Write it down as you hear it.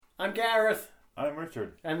I'm Gareth. I'm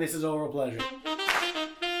Richard. And this is Oral Pleasure.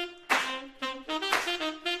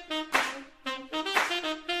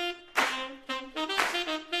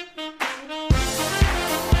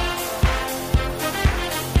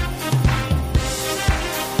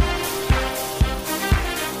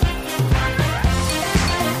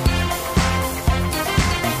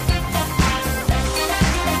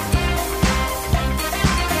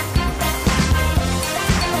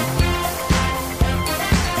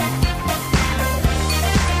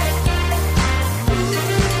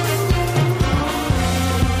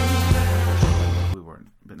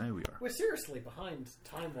 Behind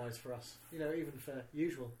time-wise for us, even for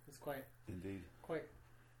usual, it's quite. Indeed. Quite.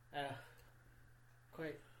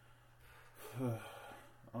 Oh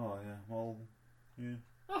yeah. Well. Yeah.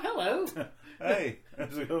 Oh hello. Hey,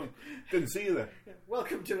 how's it going? Didn't see you there.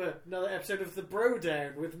 Welcome to another episode of the Bro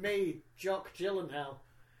Down with me, Jock Gyllenhaal,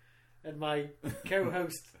 and my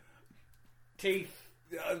co-host Teeth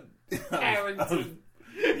Harrington.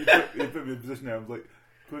 You put me in a position there. I was like,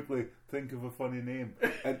 quickly think of a funny name,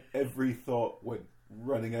 and every thought went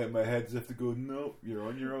running out of my head as if to go, no, you're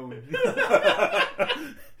on your own.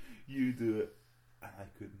 You do it. And I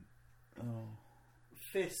couldn't. Oh.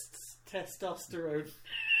 Fists, testosterone.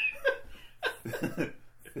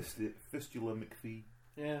 Fistula McPhee.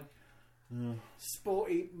 Yeah.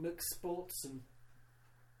 Sporty McSportson.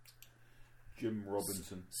 Jim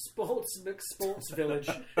Robinson. Sports McSports Village.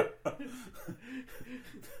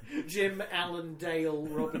 Jim Allendale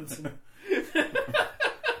Robinson.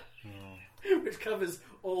 Which covers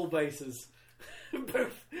all bases.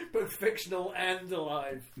 both fictional and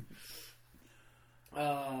alive.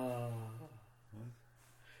 But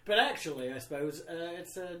actually, I suppose,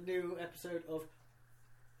 it's a new episode of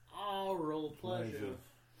Oral Pleasure.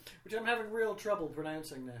 Which I'm having real trouble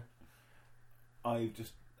pronouncing now. I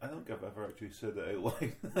don't think I've ever actually said it out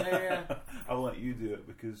loud. Yeah. I'll let you do it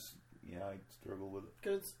because, I struggle with it.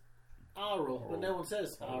 Because it's oral, but no one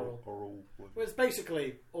says oral. Oral. Well, it's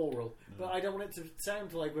basically oral, but I don't want it to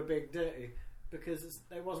sound like we're being dirty because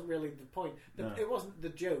it wasn't really the point. It wasn't the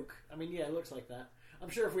joke. I mean, yeah, it looks like that. I'm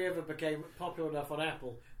sure if we ever became popular enough on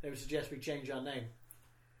Apple, they would suggest we change our name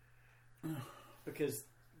because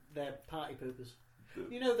they're party poopers.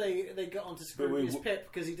 They got onto Scroobius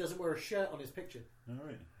Pip because he doesn't wear a shirt on his picture. All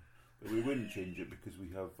right. But we wouldn't change it because we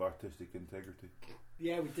have artistic integrity.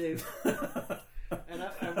 Yeah, we do. And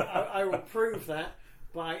I will prove that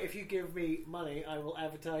by, if you give me money, I will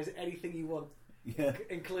advertise anything you want. Yeah.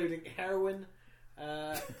 Including heroin,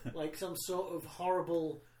 like some sort of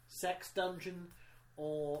horrible sex dungeon,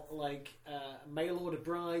 or like mail order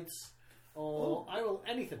brides, or I will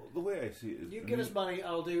anything. The way I see it is, you give us money,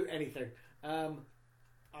 I'll do anything.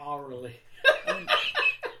 Orally.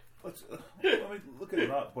 Look at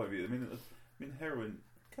that point of view. I mean, heroin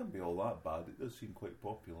can't be all that bad. It does seem quite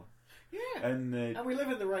popular. Yeah, and we live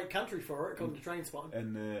in the right country for it. According to Trainspotting.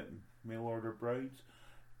 And mail order brides,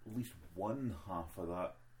 at least one half of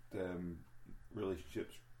that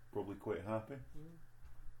relationship's probably quite happy.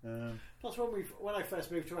 Plus, when I first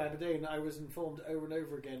moved to Aberdeen, I was informed over and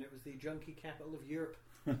over again it was the junkie capital of Europe.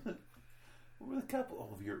 We were the capital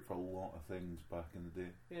of Europe for a lot of things back in the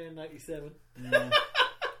day. Yeah, 97.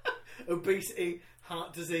 Obesity,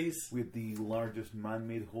 heart disease. We had the largest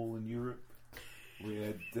man-made hole in Europe. We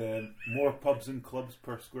had more pubs and clubs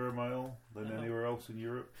per square mile than anywhere else in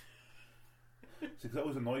Europe. So that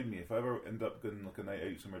always annoyed me. If I ever end up going like a night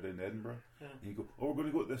out somewhere down in Edinburgh, and you go, we're going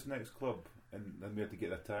to go to this next club, and then we have to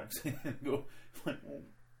get a taxi and go, like,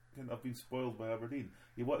 I've been spoiled by Aberdeen.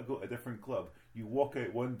 You want to go to a different club, you walk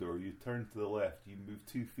out one door, you turn to the left, you move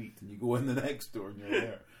 2 feet, and you go in the next door, and you're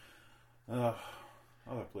there.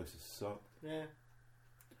 Other places suck. Yeah.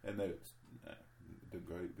 And now it's doing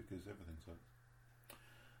great because everything sucks.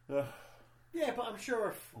 Yeah, but I'm sure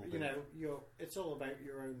if it's all about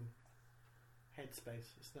your own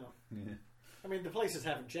headspace. It's not. Yeah. I mean, the places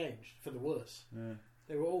haven't changed for the worse. Yeah.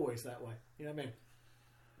 They were always that way. You know what I mean?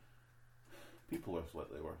 People are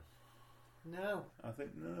slightly worse. No. I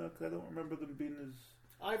think no, because I don't remember them being as.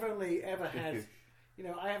 I've only ever had.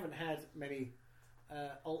 I haven't had many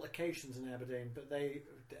altercations in Aberdeen, but they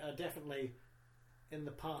are definitely in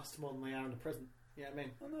the past more than they are in the present. You know what I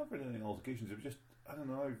mean? I've never had any altercations. It was just, I don't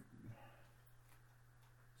know,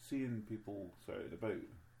 seeing people sorted about.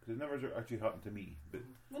 Because it never actually happened to me. But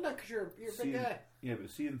well, no, because you're a big guy. Yeah, but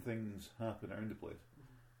seeing things happen around the place.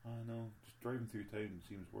 I know, just driving through town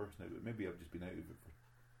seems worse now, but maybe I've just been out of it for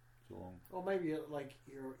so long. Or maybe you're,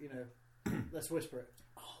 let's whisper it,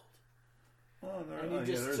 old. Oh, no, and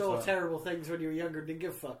you just saw terrible things when you were younger and didn't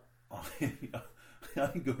give a fuck.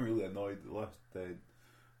 I got really annoyed the last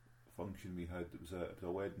function we had. It was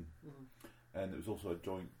a wedding, and it was also a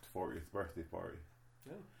joint 40th birthday party.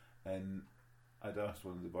 Oh. And I'd asked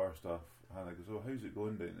one of the bar staff, Hannah goes, "Oh, how's it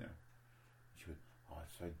going down there?" She went, "Oh,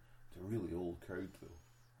 it's fine. It's a really old crowd though."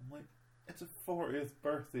 I'm like, "It's a 40th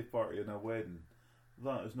birthday party and a wedding.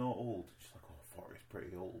 That is not old." She's like, "Oh, 40 is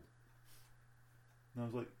pretty old." And I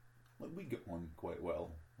was like, we get on quite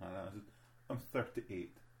well. And I said, "I'm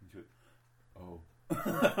 38." And she went, "Oh."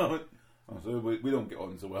 I was like, we don't get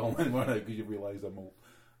on so well anymore now because you realise I'm old.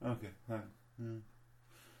 Okay, thanks.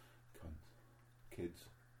 Cunts. Kids.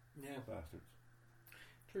 Yeah. Bastards.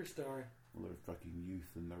 True story. Well, their fucking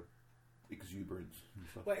youth and their exuberance and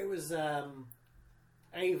stuff. Well, it was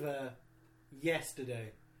Ava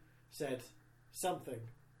yesterday said something,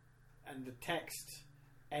 and the text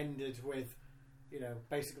ended with,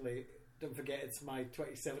 basically, don't forget it's my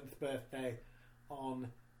 27th birthday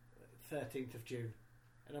on 13th of June.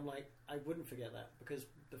 And I'm like, I wouldn't forget that, because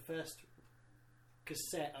the first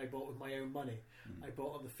cassette I bought with my own money, I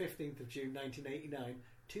bought on the 15th of June 1989,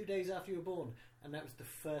 2 days after you were born, and that was the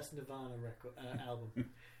first Nirvana record album.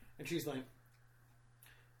 And she's like,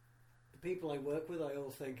 the people I work with I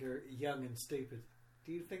all think are young and stupid.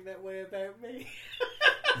 Do you think that way about me?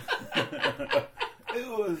 It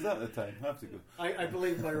was at the time. I have to go. I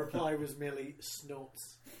believe my reply was merely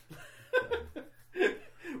snorts.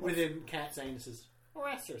 Within cats' anuses. Or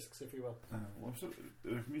asterisks, if you will.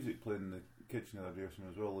 There was music playing in the kitchen the other day or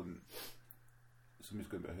something as well, and somebody's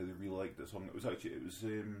going about how they really liked that song. It was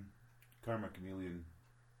Karma Chameleon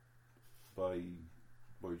by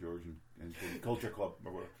Boy George and Culture Club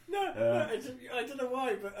or whatever. No, I don't know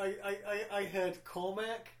why, but I heard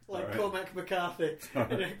Cormac, like right. Cormac McCarthy,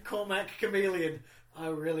 and Cormac Chameleon. I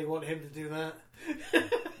really want him to do that.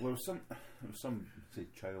 Well, there was some say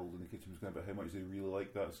child in the kitchen was going about how much they really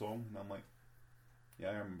liked that song, and I'm like, yeah,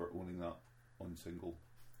 I remember owning that on single.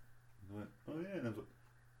 And I went, oh yeah, and I was like,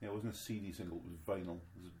 yeah, it wasn't a CD single, it was vinyl.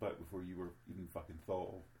 It was back before you were even fucking thought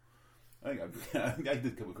of. I think I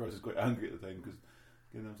did come across as quite angry at the time because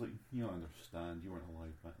I was like, you don't understand, you weren't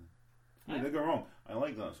alive back then. Don't get me wrong, I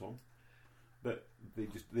like that song, but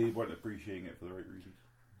they weren't appreciating it for the right reasons.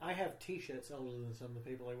 I have T-shirts older than some of the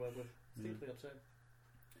people I work with. It's deeply upsetting.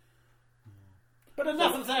 But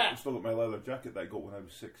enough of that! I've still got my leather jacket that I got when I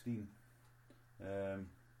was 16.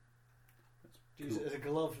 Use it as a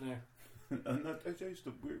glove now. And I used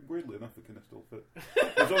to, weirdly enough, it kind of still fit.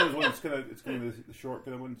 It's one of those ones, it's kind of the short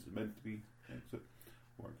kind of ones, it's meant to be. So it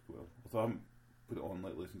worked well. Although I haven't put it on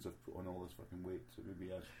lately since I've put on all this fucking weight, so maybe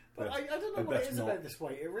yes. But I don't know what it is about this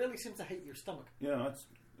weight. It really seems to hate your stomach. Yeah, that's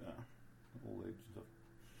old age and stuff.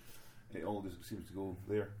 It all just seems to go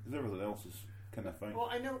there. Because everything else is kind of fine. Well,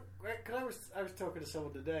 I know, because I was talking to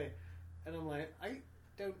someone today, and I'm like, I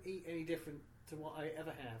don't eat any different to what I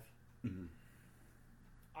ever have. Mm-hmm.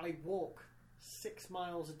 I walk 6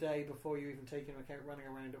 miles a day before you even take into account running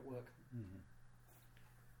around at work.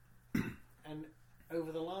 Mm-hmm. And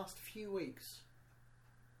over the last few weeks,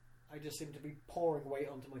 I just seem to be pouring weight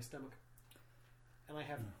onto my stomach. And I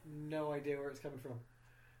have no idea where it's coming from.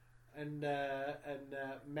 And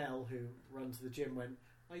Mel, who runs the gym, went,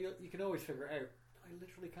 oh, you can always figure it out. I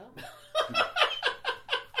literally can't.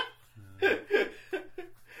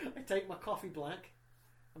 I take my coffee black.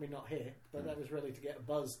 I mean, not here, but that was really to get a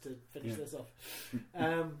buzz to finish this off.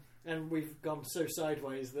 And we've gone so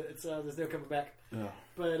sideways that it's there's no coming back. Yeah.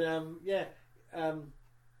 But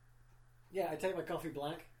I take my coffee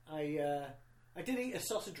black. I did eat a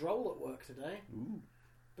sausage roll at work today. Ooh.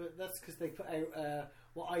 But that's because they put out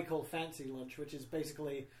what I call fancy lunch, which is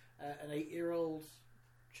basically an 8-year-old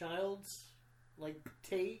child's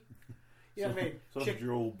tea. You know what I mean? Sausage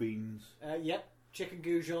roll, beans. Yep, chicken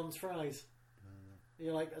goujons, fries. And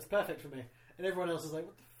you're like, that's perfect for me. And everyone else is like,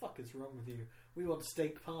 what the fuck is wrong with you? We want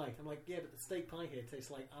steak pie. I'm like, yeah, but the steak pie here tastes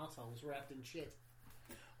like arseholes wrapped in shit.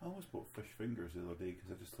 I almost bought fish fingers the other day because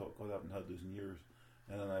I just thought, God, I haven't had those in years.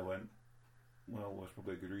 And then I went, well, there's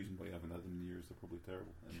probably a good reason why you haven't had them in years. They're probably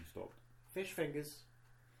terrible. And stopped. Fish fingers,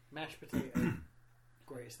 mashed potato,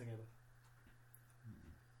 greatest thing ever.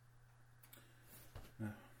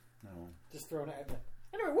 No. Just throwing it out there.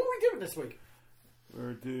 Anyway, what are we doing this week?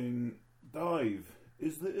 We're doing Dive.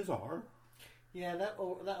 Is R? Yeah, that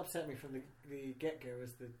upset me from the get-go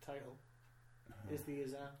as the title.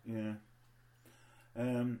 Is R? Yeah.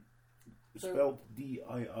 Spelled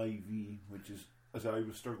D-I-I-V, which is, as I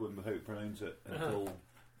was struggling with how to pronounce it until,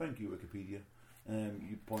 thank you Wikipedia,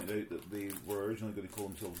 you pointed out that they were originally going to call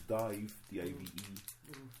themselves Dive,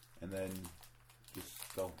 D-I-V-E, and then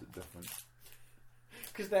just spelled it different.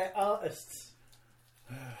 Because they're artists.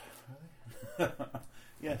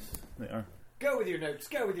 Yes, they are. Go with your notes,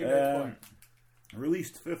 boy.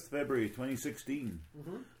 Released 5th February 2016.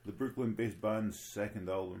 The Brooklyn-based band's second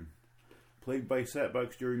album. Plagued by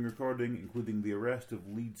setbacks during recording, including the arrest of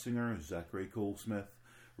lead singer Zachary Cole-Smith,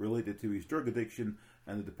 related to his drug addiction,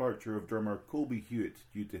 and the departure of drummer Colby Hewitt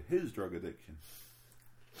due to his drug addiction.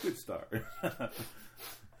 Good start.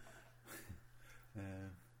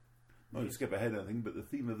 Not to skip ahead or anything, but the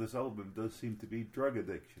theme of this album does seem to be drug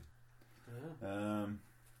addiction.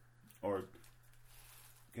 Or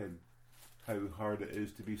again, how hard it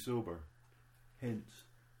is to be sober. Hence,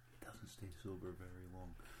 he doesn't stay sober very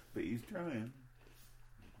long. But he's trying.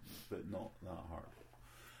 But not that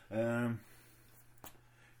hard.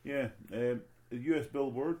 The US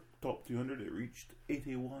Billboard Top 200, it reached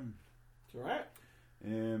 81. That's alright.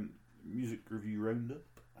 Music Review Roundup.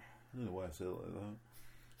 I don't know why I said it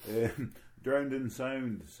like that. Drowned in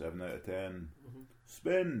Sound, 7 out of 10.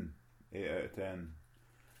 Spin, 8 out of 10.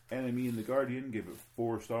 Enemy in the Guardian gave it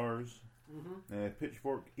 4 stars.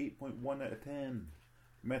 Pitchfork, 8.1 out of 10.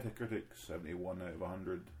 Metacritic, 71 out of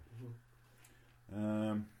 100.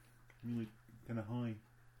 Really kind of high.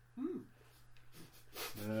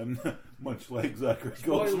 Much like Zachary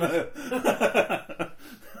Goldsmith.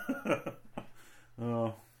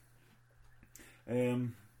 Oh.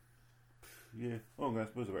 Yeah. Oh, I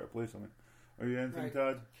suppose I better play something. Are you anything, Right.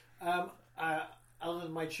 Tad? Other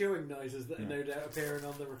than my chewing noises that are no doubt appearing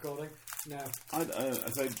on the recording, no. I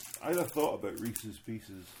had a thought about Reese's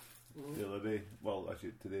Pieces the other day. Well,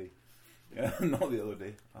 actually today. Yeah, not the other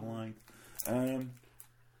day. I lied.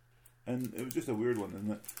 And it was just a weird one in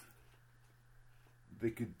that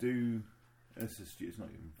they could do. It's not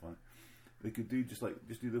even fun. They could do just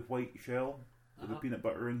do the white shell with the peanut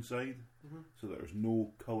butter inside, so that there's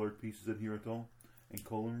no coloured pieces in here at all, and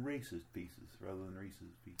call them Reese's Pieces rather than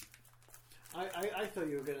Reese's Pieces. I thought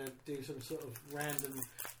you were going to do some sort of random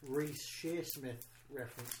Reese Shearsmith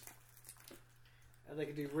reference. And they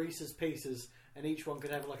could do Reese's Pieces, and each one could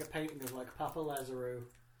have like a painting of like Papa Lazaro.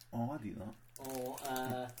 Oh, I'd eat that. Or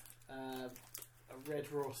a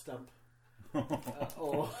Red Raw Stump.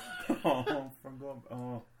 Or Red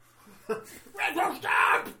Raw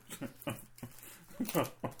Stump! Do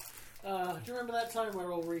you remember that time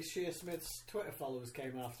where all Reese Shearsmith's Twitter followers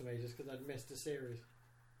came after me just because I'd missed a series?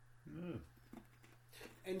 No.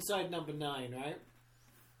 Inside number 9,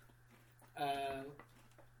 right?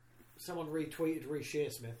 Someone retweeted Reese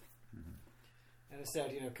Shearsmith and it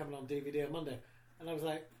said, coming on DVD on Monday. And I was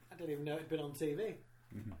like, I didn't even know it'd been on TV.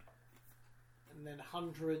 And then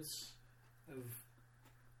hundreds of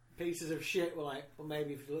pieces of shit were like, well,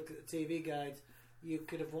 maybe if you looked at the TV guide, you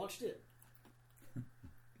could have watched it.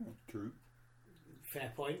 True.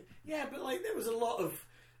 Fair point. Yeah, but there was a lot of.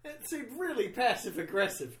 It seemed really passive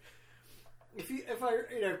aggressive. If I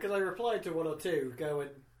because I replied to one or two going,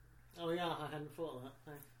 oh yeah, I hadn't thought of that.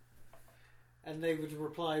 Thanks. And they would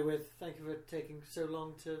reply with, thank you for taking so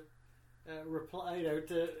long to reply.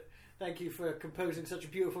 To thank you for composing such a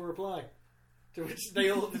beautiful reply. To which they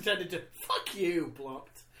all pretended to fuck you,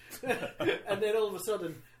 blocked. And then all of a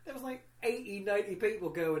sudden there was 80, 90 people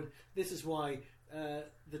going, this is why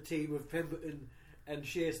the team of Pemberton and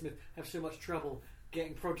Shearsmith have so much trouble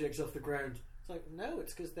getting projects off the ground. It's like, no,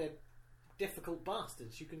 it's because they're difficult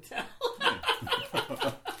bastards, you can tell.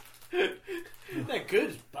 They're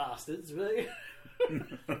good bastards, really.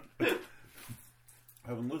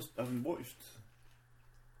 Having watched a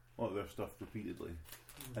lot of their stuff repeatedly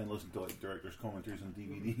and listened to directors' commentaries on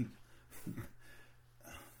DVD,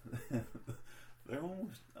 they're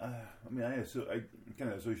almost. I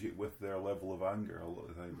kind of associate with their level of anger a lot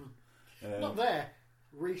of the time. Not there.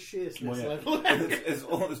 Reese Shearsmith's level of anger. It's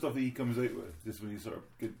all the stuff that he comes out with, just when he's sort of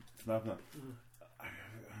good snapping it.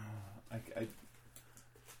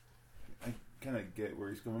 I kind of get where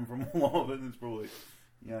he's coming from a lot of it, and it's probably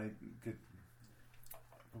I could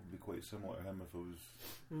probably be quite similar to him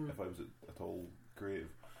if I was at all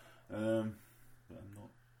creative, but I'm not.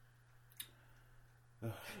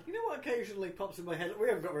 You know what occasionally pops in my head? We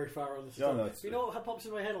haven't got very far on this. Yeah, no, you know what pops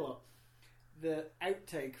in my head a lot? The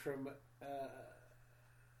outtake from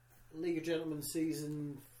League of Gentlemen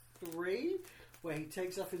season 3, where he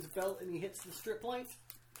takes off his belt and he hits the strip light,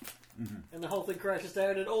 and the whole thing crashes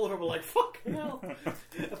down, and all of them are like, "Fucking hell!"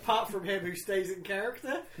 Apart from him, who stays in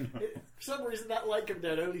character, for some reason that light coming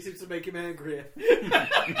down only seems to make him angrier.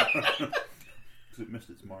 Because it missed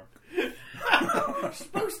its mark. You're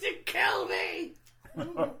supposed to kill me.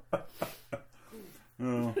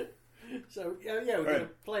 No. So we're going to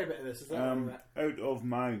play a bit of this. Is that where we're at? Out of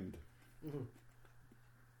Mind.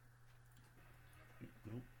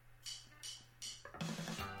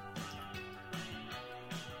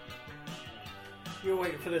 You're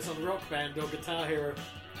waiting for this on Rock Band or Guitar Hero.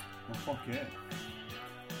 Oh fuck yeah!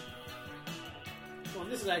 Well,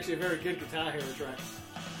 this is actually a very good Guitar Hero track.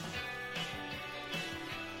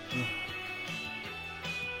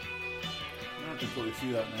 I can totally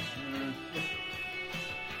see that now.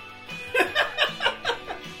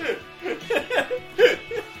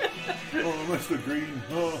 Oh, Mr. Green.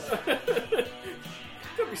 Oh.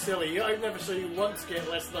 Don't be silly. I've never seen you once get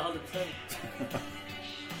less than 100%.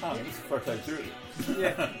 Ah, this is the first time doing it.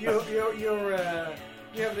 Yeah,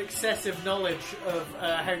 you have an excessive knowledge of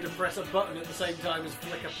how to press a button at the same time as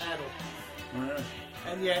flick a paddle. Yeah.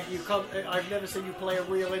 And yet you can't. I've never seen you play a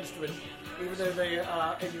real instrument, even though they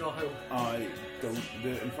are in your home. I don't do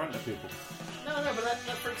it in front of people. No, but that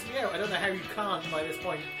freaks me out. I don't know how you can't by this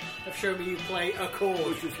point have shown me you play a chord.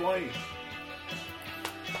 Which is why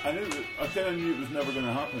I kind of knew it was never going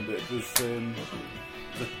to happen, but it was it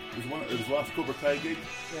was last Cobra Kai gig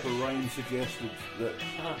where Ryan suggested that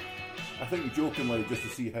I think jokingly just to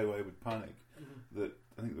see how I would panic that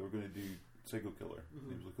I think they were going to do Psycho Killer. And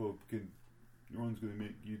he was like, "Oh, Ron's going to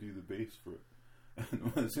make you do the bass for it."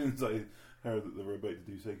 And as soon as I heard that they were about to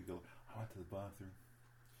do Psycho Killer, I went to the bathroom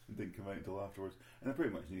and didn't come out until afterwards. And I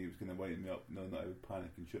pretty much knew he was going to wind me up, knowing that I would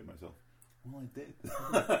panic and shit myself. Well, I did.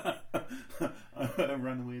 I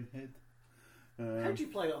ran away and hid. How do you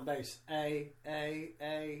play it on bass? A,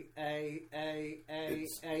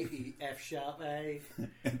 E, F sharp, A.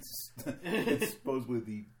 It's supposedly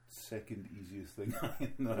the second easiest thing I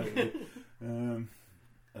know how to do.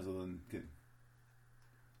 Other than getting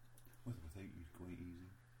without you quite easy.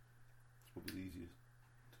 It's probably the easiest.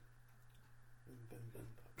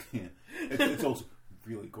 Yeah, it's also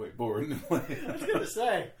really quite boring to play. I was going to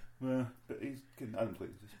say. Well, but he's Adam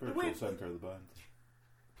plays the spiritual centre of the band.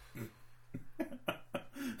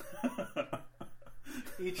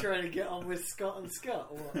 Are you trying to get on with Scott and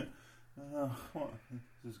Scott or what? What?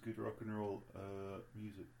 This is good rock and roll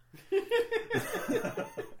music.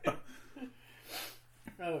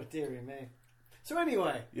 Oh dearie me. So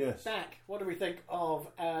anyway, yes. Back. What do we think of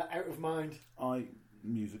Out of Mind?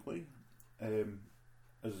 Musically, as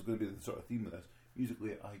is going to be the sort of theme of this.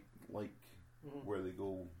 Musically, I like where they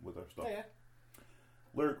go with their stuff. Yeah.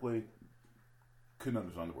 Lyrically, couldn't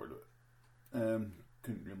understand a word of it.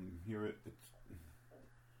 Couldn't really hear it.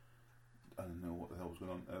 I don't know what the hell was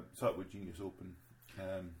going on. Sat with Genius Open.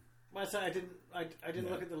 Well, I didn't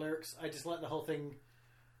look at the lyrics. I just let the whole thing.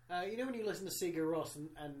 You know when you listen to Sigur Rós and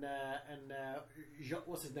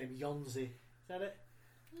what's his name, Yonzi? Is that it?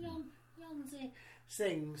 Yonzi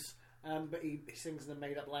sings, but he sings in a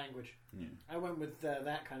made-up language. Yeah. I went with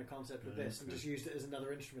that kind of concept with this and just used it as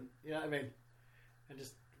another instrument. You know what I mean? And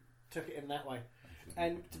just took it in that way.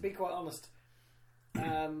 And to be quite honest,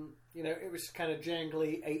 it was kind of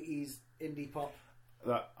jangly 80s indie pop.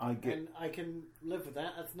 That I get, and I can live with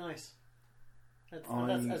that. That's nice. That's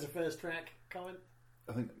as a first track comment.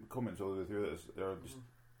 I think the comments all the way through this are just.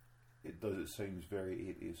 It sounds very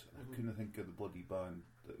 80s. I couldn't think of the bloody band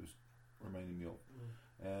that was reminding me of.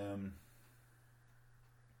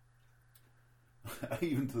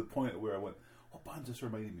 Even to the point where I went, what band's this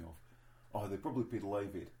reminding me of? Oh, they probably played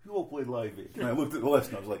Live Aid. Who all played Live Aid? And I looked at the list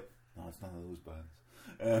and I was like, no, it's none of those bands.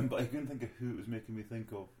 But I couldn't think of who it was making me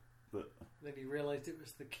think of. But then you realised it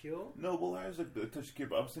was The Cure? No, well, there's a bit of Touch of Cure,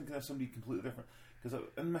 but I was thinking of somebody completely different. Because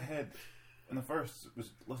in my head, in the first,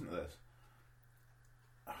 listen to this.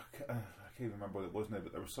 I can't remember what it was now,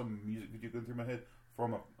 but there was some music video going through my head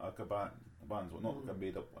from a band's one, not like a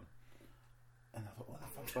made up one. And I thought, what the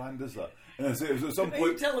fuck band is that? And I said, it was at some point.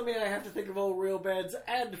 Are you telling me I have to think of all real bands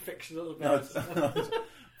and fictional bands? No,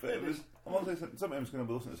 but it was. Sometimes when I'll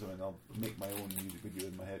be listening to something, I'll make my own music video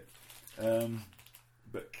in my head.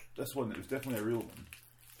 But this one, it was definitely a real one.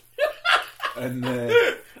 And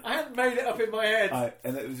I hadn't made it up in my head.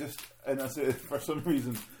 And it was just, and I said for some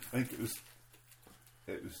reason, I think it was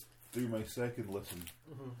through my second listen,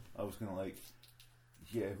 I was kind of like,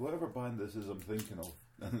 yeah, whatever band this is, I'm thinking of.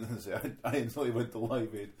 And I instantly went to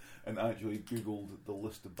Live Aid and actually googled the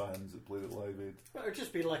list of bands that played at Live Aid. Well, it would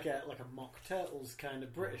just be like a Mock Turtles kind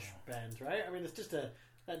of British band, right? I mean, it's just that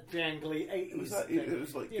jangly 80s thing. It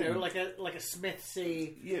was like like a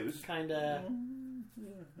Smithsy. Yeah, it was kind of.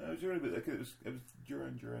 Yeah, it was around a bit like it was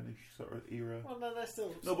Duran-Duranish sort of era. Well, no, that's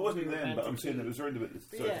still. No, but it wasn't then. But I'm saying it was around a bit.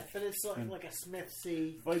 But it's like a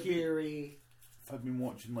Smithsy, Curie. If I'd been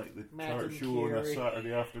watching like the Madam chart show Curie. on a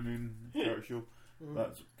Saturday afternoon chart show,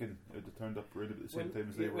 that's it would have turned up around about the same time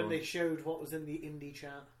as they were. When they showed what was in the indie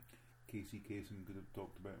chart. Casey Kasem could have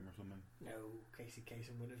talked about him or something. No, Casey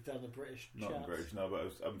Kasem would have done the British Not charts. British, no,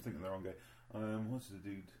 but I'm thinking the wrong guy. What's the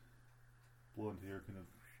dude? Blonde hair, kind of.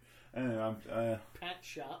 Anyway, Pat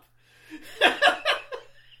Sharp.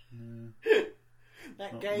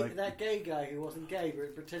 That gay guy who wasn't gay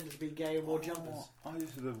but pretended to be gay and wore jumpers. I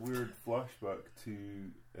just had a weird flashback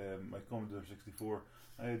to my Commodore 64.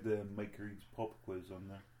 I had Mike Reed's pop quiz on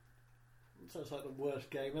there. It sounds like the worst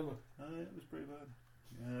game ever. It was pretty bad.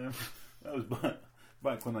 That was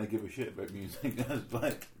back when I give a shit about music. That was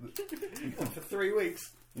back for 3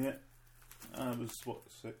 weeks. Yeah, it was 6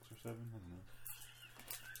 or 7.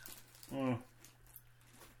 I don't know.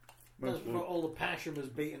 That's what all the passion was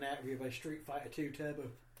beaten out of you by Street Fighter 2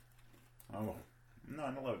 Turbo. Oh, no,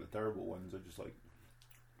 I don't like the terrible ones. I just like,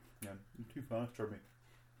 you're too fast for me.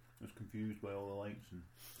 I was confused by all the lights and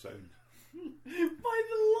sound. By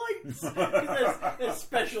the lights! there's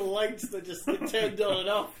special lights that just get turned on and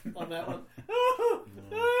off on that one.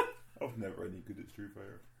 No, I was never any good at Street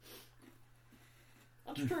Fighter.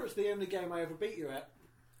 I'm sure it's the only game I ever beat you at.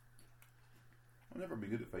 I've never been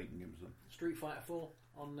good at fighting games though. Street Fighter 4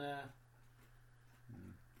 on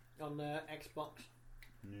Xbox.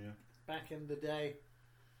 Yeah. Back in the day.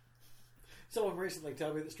 Someone recently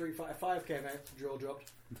told me that Street Fighter 5 came out, jaw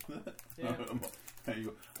dropped. Yeah. There you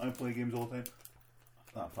go. I play games all the time.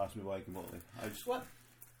 That passed me by completely. Well,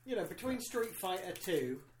 between Street Fighter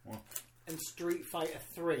 2 and Street Fighter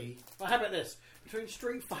 3. Well, how about this? Between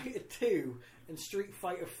Street Fighter 2 and Street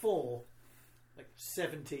Fighter 4, like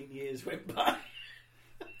 17 years went by.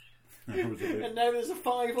 And now there's a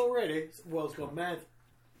 5 already. The world's gone mad.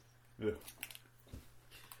 Yeah.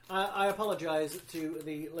 I apologise to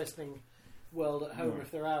the listening world at home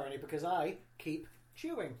if there are any, because I keep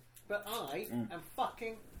chewing. But I am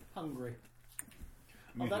fucking hungry.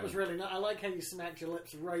 That was really nice. I like how you smacked your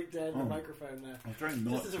lips right down the microphone there. I was trying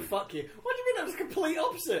not to. This is a fuck you. What do you mean that was the complete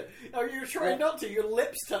opposite? Oh, you were trying not to. Your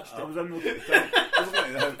lips touched it. I was on looking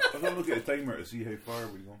at the timer to see how far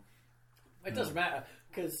we go. It doesn't matter,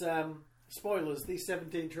 because spoilers, these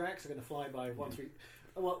 17 tracks are going to fly by once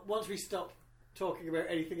we stop talking about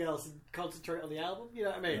anything else and concentrate on the album. You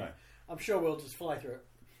know what I mean? Right. I'm sure we'll just fly through it.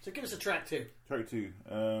 So give us a track 2. Track 2.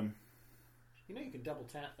 You can double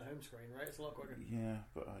tap the home screen, right? It's a lot quicker. Yeah,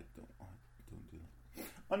 but I don't do that.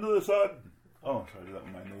 Under the sun. Oh, sorry, I did that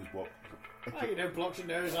with my nose block. Blocks your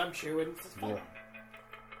nose. I'm chewing. It's fine. Yeah.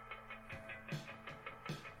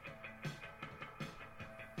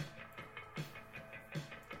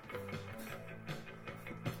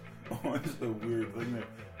 Oh, it's a weird thing there.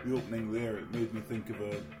 The opening there, it made me think of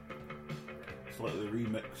a slightly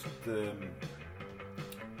remixed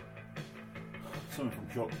something from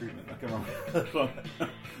Shock Treatment. I can't remember.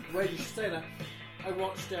 Well, you should say that. I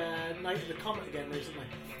watched Night of the Comet again recently.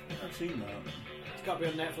 I've seen that. It's got to be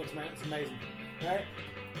on Netflix, man. It's amazing. Right?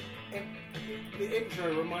 The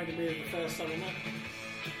intro reminded me of the first song in that.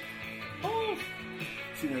 Oh!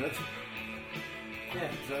 See, now that's...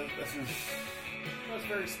 Yeah. That's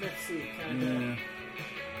very Smith-y kind of...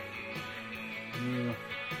 Yeah.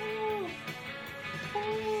 Oh!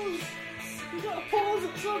 Pause! You got to pause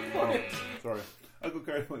at some point! Oh, sorry. I got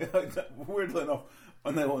carried away. Weirdly enough,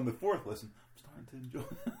 and then on the 4th listen, I'm starting to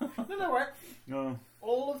enjoy. No, right? No.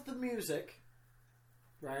 All of the music,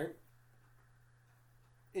 right,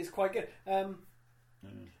 is quite good. My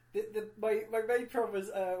main problem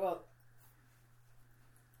is, but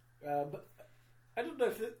I don't know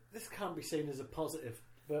if this can't be seen as a positive,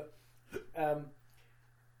 but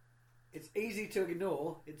it's easy to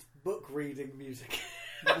ignore. It's book reading music.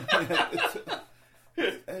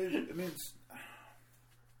 It's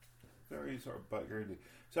very sort of backgroundy.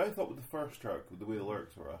 So I thought with the first track, with the way the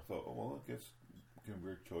lyrics were, I thought, oh well, I guess kind of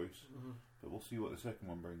weird choice, but we'll see what the second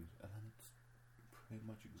one brings. And then it's pretty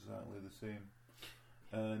much exactly the same.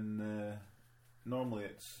 And normally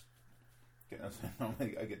it's getting us.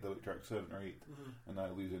 Normally I get the track 7 or 8, and I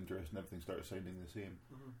lose interest, and everything starts sounding the same.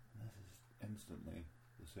 And this is instantly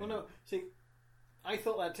the same. Well, no, see, I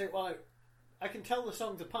thought that too. Well, I can tell the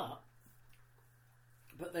songs apart,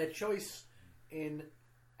 but their choice in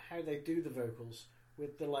how they do the vocals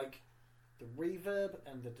with the reverb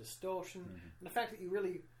and the distortion and the fact that you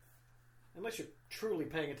really, unless you're truly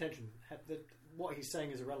paying attention, what he's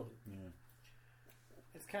saying is irrelevant. Yeah.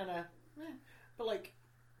 It's kind of,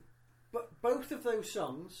 but both of those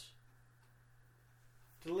songs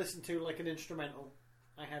to listen to like an instrumental,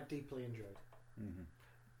 I have deeply enjoyed.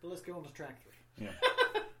 But let's go on to track 3. Yeah.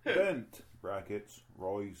 Bent brackets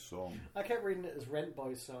Roy's song. I kept reading it as Rent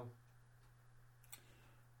Boy's song.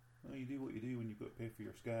 Well, you do what you do when you've got to pay for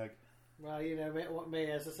your skag. Well,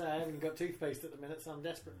 me, as I say, I haven't got toothpaste at the minute, so I'm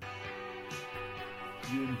desperate.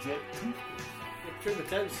 You inject toothpaste? Through my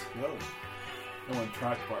toes. Well, I want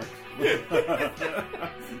track parts.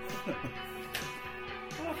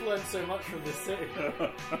 I've learned so much from this city.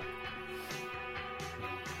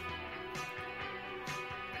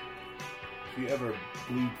 If you ever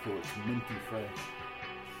bleed for it's minty fresh.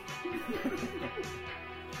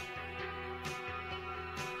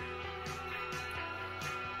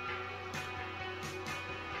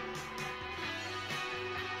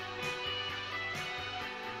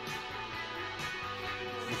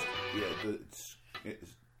 It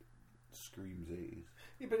screams 80s.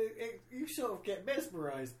 Yeah, but you sort of get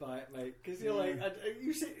mesmerised by it, mate, because you're like,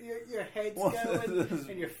 you see your head's going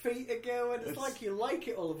and your feet are going. It's like you like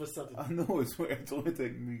it all of a sudden. I know, it's weird. It's only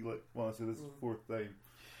taken me like, well, I said this is the fourth time.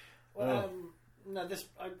 Well, no, this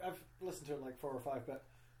I've listened to it like 4 or 5, but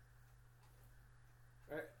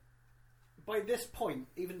by this point,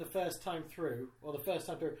 even the first time through,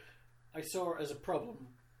 I saw it as a problem.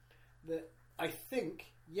 That I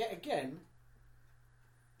think yet again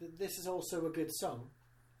that this is also a good song,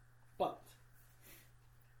 but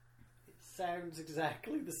it sounds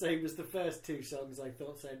exactly the same as the first 2 songs I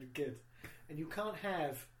thought sounded good, and you can't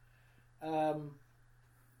have. I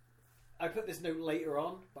put this note later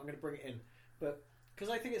on, but I'm going to bring it in, but because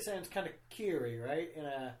I think it sounds kind of Curie, right, in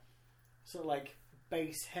a sort of like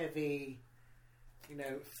bass heavy,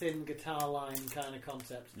 thin guitar line kind of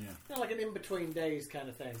concept. Yeah, like an in between days kind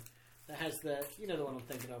of thing. That has the one I'm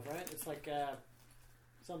thinking of, right? It's like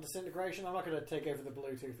Sun Disintegration. I'm not going to take over the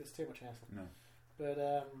Bluetooth. It's too much hassle. No. But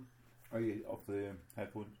are you off the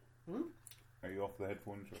headphones? Hmm? Are you off the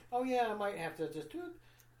headphones? Or? Oh yeah, I might have to just do it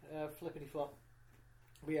flippity flop.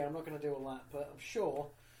 But yeah, I'm not going to do all that. But I'm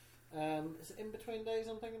sure. Is it in between days?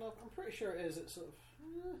 I'm thinking of. I'm pretty sure it is. It's sort of.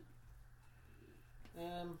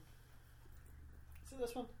 Is it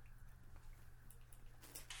this one?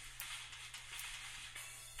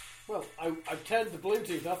 Well, I turned the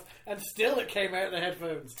Bluetooth off, and still it came out of the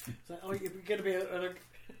headphones. So, you're going to be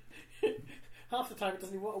half the time it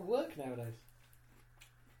doesn't even want to work nowadays.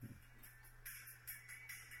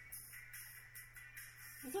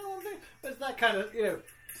 Is that what I'm thinking? But it's that kind of,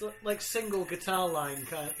 like single guitar line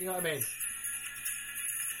kind of, you know what I mean?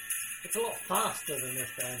 It's a lot faster than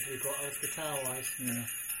this band, to be quite honest, guitar-wise. Yeah.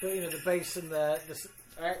 But, the bass and the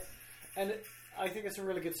right? And I think it's a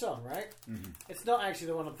really good song, right? Mm-hmm. It's not actually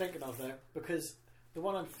the one I'm thinking of, though, because the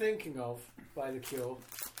one I'm thinking of by The Cure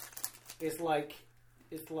is like,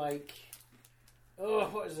 oh,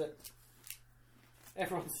 what is it?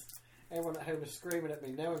 Everyone at home is screaming at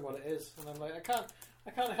me, knowing what it is, and I'm like, I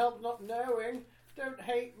can't help not knowing. Don't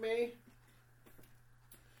hate me.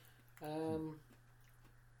 What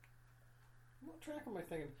track am I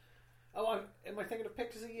thinking? Oh, am I thinking of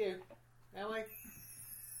Pictures of You? Am I?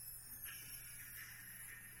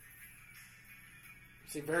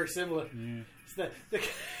 Seem very similar. Yeah. It's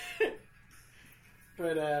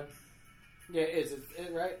but yeah, it is.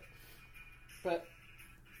 It, right? But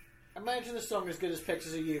imagine a song as good as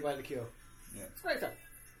Pictures of You by The Cure. Yeah. It's a great song.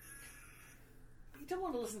 You don't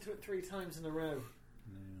want to listen to it 3 times in a row.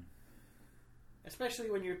 No.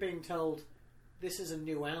 Especially when you're being told this is a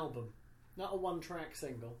new album, not a 1-track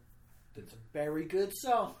single. It's a very good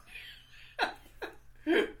song.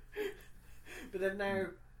 But then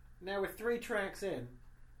now we're 3 tracks in,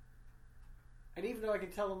 and even though I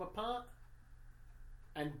can tell them apart,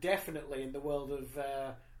 and definitely in the world of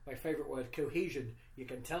my favourite word, cohesion, you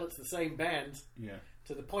can tell it's the same band. Yeah.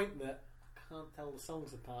 To the point that I can't tell the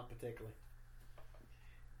songs apart particularly.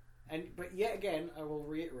 But yet again, I will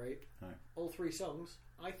reiterate, all 3 songs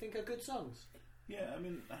I think are good songs. Yeah, I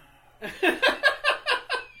mean,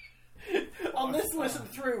 on this listen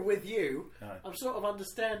through with you, I'm sort of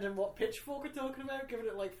understanding what Pitchfork are talking about, giving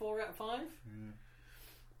it like 4 out of 5. Yeah.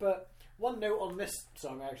 But one note on this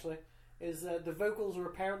song actually is that the vocals are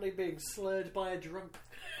apparently being slurred by a drunk.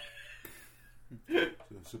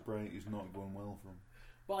 So sobriety's not going well for him.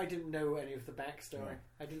 But I didn't know any of the backstory. No.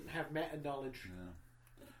 I didn't have meta knowledge. No.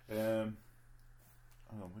 Hang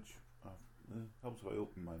on, which helps if I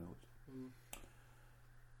open my notes.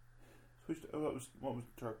 What was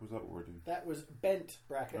the track was that word in? That was Bent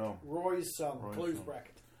bracket. Oh. Roy's song. Roy's Close song.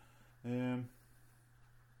 bracket.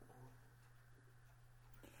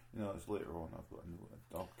 It's later on.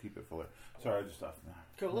 I'll keep it for later. Sorry, I just have.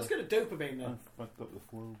 Cool. Let's go to Dopamine then. I fucked up the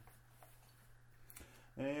flow.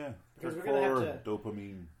 Yeah. Because Track we're gonna 4, have to-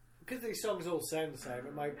 Dopamine. Because these songs all sound the same,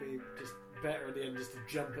 it might be just better at the end just to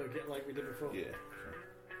jump and get like we did before. Yeah.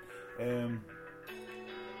 Sure.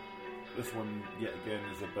 This one yet again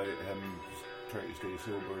is about him just trying to stay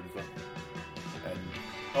sober and stuff. And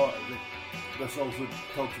this also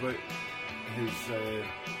talks about his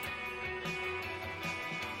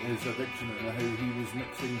addiction and how he was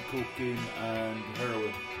mixing cocaine and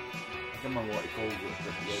heroin. I can't remember what he calls it,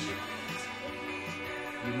 but yeah,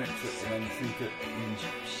 you mix it and then shoot it. And,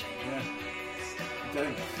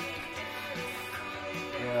 yeah.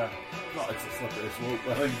 Yeah. No, it's a slippery slope,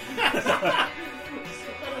 I think.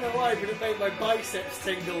 I don't know why, but it made my biceps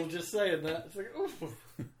tingle just saying that. It's like, oof.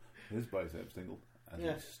 His biceps tingled. And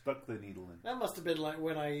Yeah. he stuck the needle in. That must have been like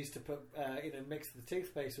when I used to put, mix the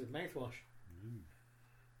toothpaste with mouthwash.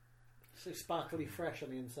 So sparkly fresh on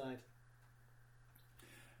the inside.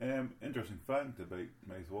 Interesting fact about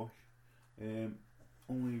mouthwash.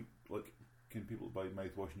 Only, can people buy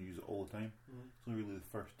mouthwash and use it all the time? It's only really the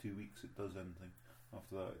first 2 weeks it does anything.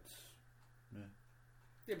 After that, it's...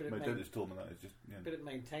 Yeah, but My dentist told me that. It's just... but it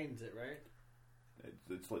maintains it, right?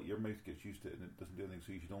 It's like your mouth gets used to it and it doesn't do anything,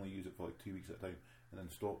 so you should only use it for 2 weeks at a time and then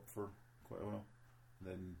stop for quite a while. And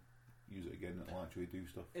then use it again and it'll actually do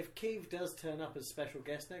stuff. If Keeve does turn up as special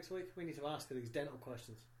guest next week, we need to ask her these dental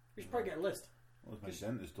questions. We should probably get a list. Well, my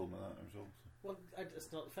dentist told me that herself. So. Well,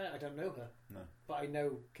 it's not fair. I don't know her. No. But I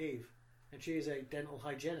know Keeve. And she is a dental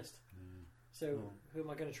hygienist. So who am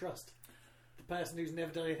I going to trust? The person who's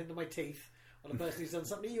never done anything to my teeth, or the person who's done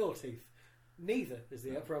something to your teeth? Neither is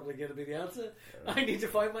probably going to be the answer. I need to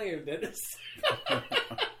find my own dentist.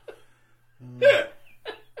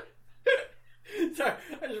 Sorry,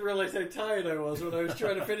 I just realised how tired I was when I was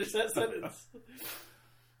trying to finish that sentence.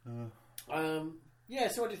 Yeah,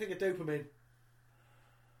 so what do you think of dopamine?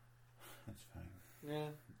 That's fine.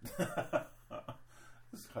 Yeah.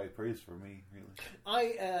 It's high praise for me, really.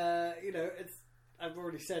 I've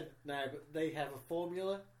already said now, but they have a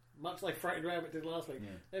formula, much like Frightened Rabbit did last week. Yeah.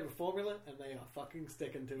 They have a formula, and they are fucking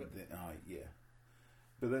sticking to it. Yeah.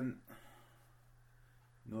 But then,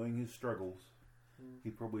 knowing his struggles,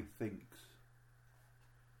 he probably thinks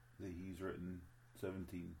that he's written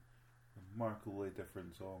 17 remarkably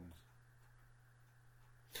different songs.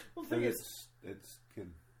 Well, the thing is,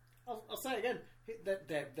 I'll say it again,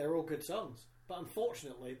 they're all good songs. But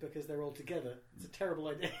unfortunately, because they're all together, it's a terrible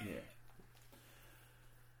idea.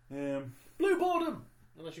 Yeah. Blue Boredom!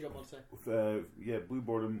 Unless you got more to say. Blue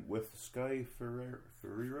Boredom with Sky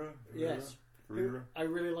Ferreira. Yes. Ferreira. I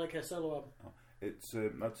really like her solo album. Oh, it's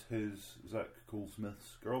that's his Zach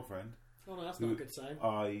Goldsmith's girlfriend. Oh no, that's not a good sign.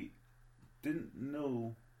 I didn't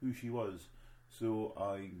know who she was, so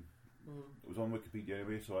it was on Wikipedia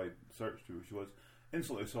anyway, so I searched who she was.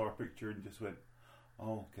 Instantly saw her picture and just went,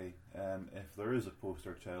 oh, okay. If there is a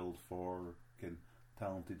poster child for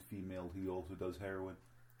talented female who also does heroin,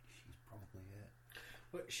 she's probably it.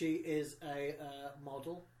 But she is a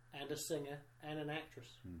model and a singer and an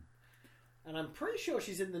actress. And I'm pretty sure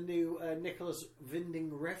she's in the new Nicholas Winding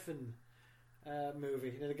Refn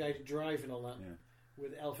movie. You know, the guy driving all that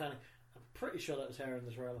with Elle Fanning. I'm pretty sure that was her in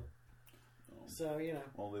the trailer. So, you know.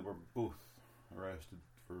 Well, they were both arrested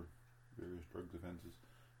for various drugs offences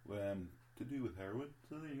to do with heroin.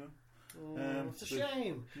 So there you go. It's a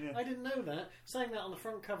shame. Yeah. I didn't know that. Saying that on the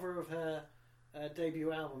front cover of her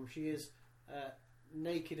debut album, she is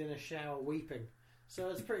naked in a shower weeping. So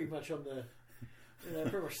it's pretty much on the...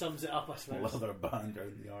 pretty much sums it up, I suppose. Leather band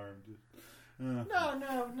around the arm.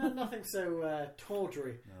 No, nothing so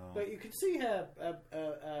tawdry. No. But you can see her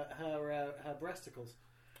breasticles,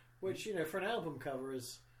 which, for an album cover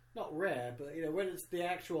is not rare, but, when it's the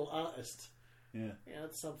actual artist,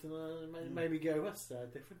 it's something that made me go, that's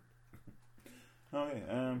different. Okay,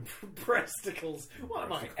 breasticles. What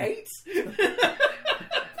am I, 8?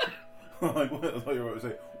 I thought you were about to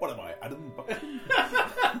say, what am I, Adam Buxton?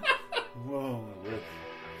 Whoa, Rick.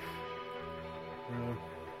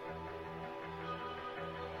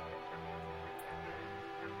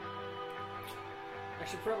 I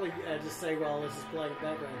should probably just say while this is playing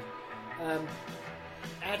background,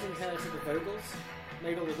 adding her to the vocals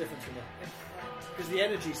made all the difference for me. Because the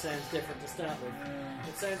energy sounds different to start with.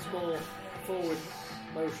 It sounds more forward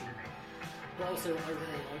motion. But also, I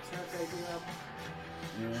really liked her debut album.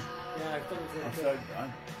 Yeah, I thought it was really good. I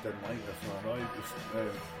didn't like this one.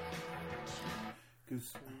 Because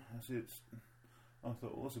I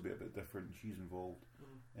thought, well, this will be a bit different. She's involved,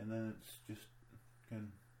 and then it's just kind of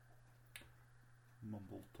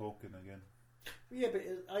mumble talking again. Yeah, but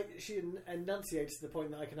she enunciates to the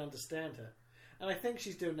point that I can understand her, and I think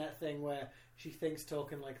she's doing that thing where she thinks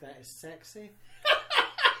talking like that is sexy.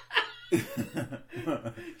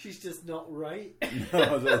 She's just not right.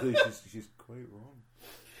 No, she's quite wrong.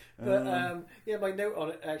 But my note on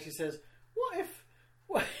it actually says, "What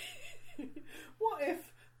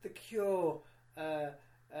if the Cure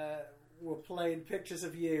were playing pictures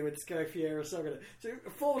of you and Sky Fiera song on it?" So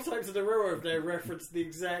 4 times in a row I've now referenced the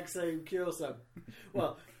exact same Cure song.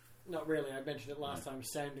 Well, not really. I mentioned it last time,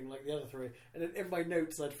 sounding like the other 3, and in my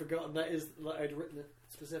notes I'd forgotten that I'd written it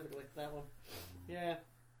specifically. That one, yeah.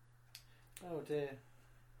 Oh dear.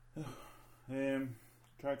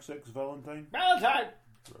 Track 6, Valentine. Valentine.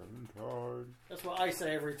 Valentine. That's what I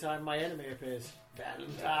say every time my enemy appears.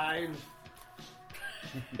 Valentine.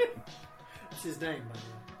 That's his name, by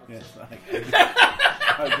the way. Yes,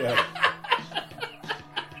 I get it.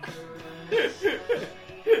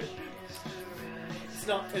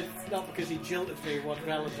 It's not because he jilted me one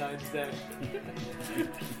Valentine's Day.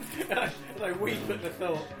 and I weep at the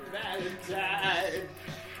thought. Valentine.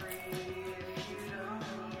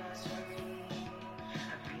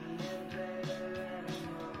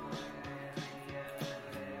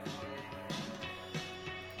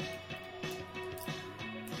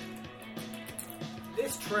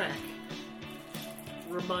 This track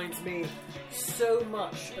reminds me so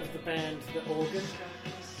much of the band The Organ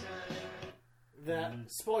that,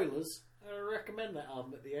 spoilers, I recommend that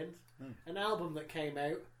album at the end. An album that came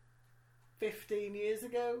out 15 years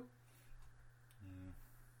ago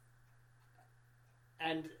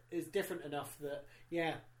and is different enough that,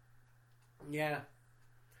 yeah.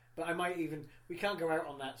 But I might even, we can't go out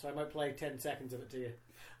on that, so I might play 10 seconds of it to you.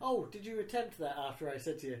 Oh, did you attempt that after I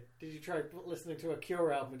said to you? Did you try listening to a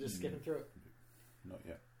Cure album and just skipping through it? Not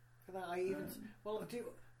yet. For that, I even, well,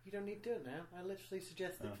 you don't need to do it now. I literally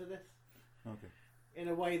suggested for this. Okay. In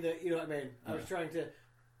a way that, you know what I mean? I was trying to...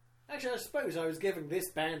 Actually, I suppose I was giving this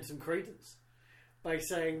band some credence by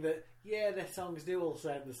saying that, yeah, their songs do all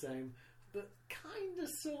sound the same, but kind of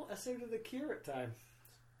so do the Cure at times.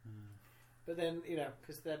 But then, you know,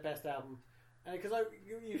 because their best album... Because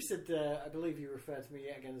you said, I believe you referred to me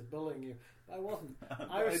yet again as bullying you. But I wasn't.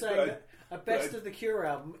 I was saying that a Best of the Cure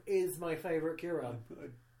album is my favourite Cure album. I put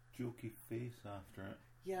a jokey face after it.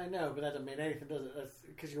 Yeah, I know, but that doesn't mean anything, does it? That's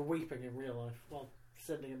because you're weeping in real life while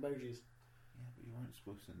sending emojis. Yeah, but you weren't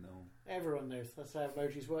supposed to know. Everyone knows. That's how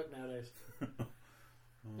emojis work nowadays.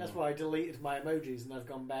 That's why I deleted my emojis and I've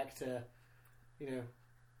gone back to, you know,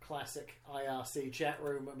 classic IRC chat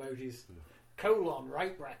room emojis. Colon,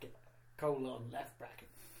 right bracket. Colon, left bracket.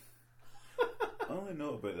 I only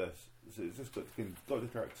know about this. So it's just got to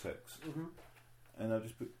track 6. And I've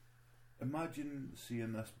just put, imagine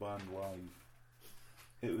seeing this band live.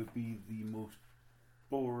 It would be the most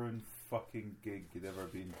boring fucking gig you'd ever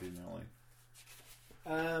been to in your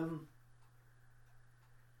life.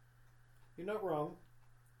 You're not wrong.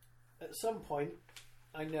 At some point,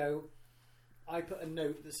 I know, I put a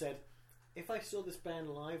note that said, if I saw this band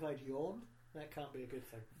live, I'd yawn. That can't be a good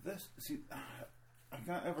thing. I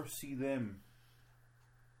can't ever see them.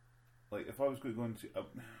 Like, if I was going to go and see...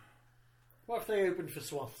 what if they opened for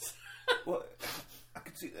Swans? Well, I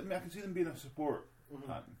can see them being a support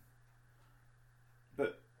pattern.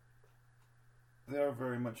 But they are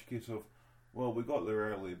very much a case of, well, we got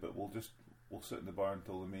there early, but we'll sit in the bar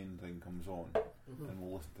until the main thing comes on, and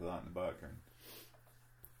we'll listen to that in the background.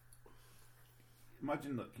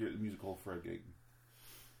 Imagine that you're at the music hall for a gig,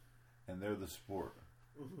 and they're the support.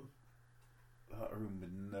 That room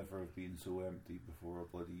would never have been so empty before a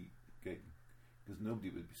bloody gig, because nobody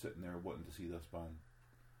would be sitting there wanting to see this band.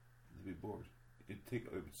 They'd be bored. It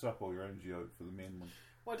would suck all your energy out for the main one.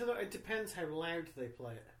 Well, I don't know. It depends how loud they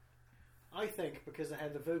play it. I think because of how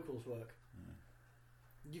the vocals work,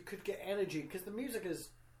 you could get energy because the music is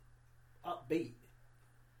upbeat,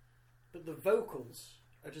 but the vocals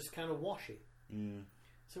are just kind of washy.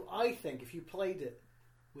 So I think if you played it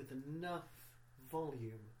with enough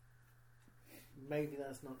volume, maybe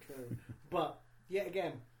that's not true. But yet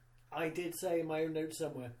again, I did say in my own notes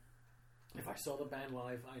somewhere, if I saw the band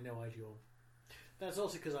live, I know I'd yawn. That's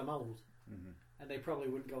also because I'm old, and they probably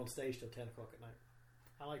wouldn't go on stage till 10 o'clock at night.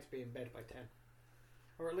 I like to be in bed by 10,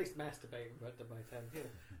 or at least masturbating by 10. You know,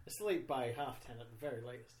 asleep by 10:30 at the very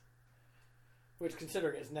latest. Which,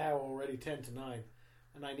 considering it's now already 10 to 9,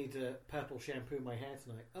 and I need to purple shampoo my hair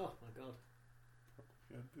tonight. Oh my god! Purple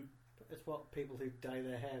shampoo. It's what people who dye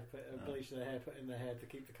their hair, bleach their hair, put in their hair to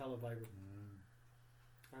keep the colour vibrant.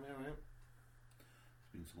 I know, right?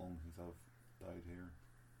 It's been so long since I've dyed hair.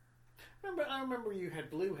 I remember you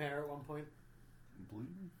had blue hair at one point. Blue?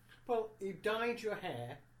 Well, you dyed your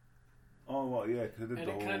hair. Oh, well, yeah, because I did and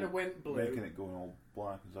the it whole kind of went blue, making it going all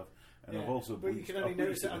black and stuff. And I've also but you can only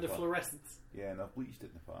notice it under fluorescence. Yeah, and I've bleached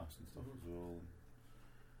it in the past and stuff as well.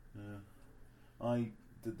 Yeah, I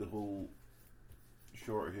did the whole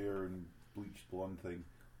short hair and bleached blonde thing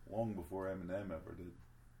long before Eminem ever did.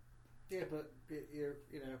 Yeah, but you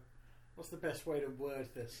know, what's the best way to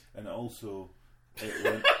word this? And also, it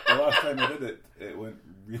went, the last time I did it, it went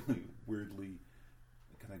really weirdly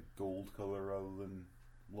kind of gold colour rather than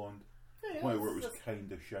blonde. Yeah, where it was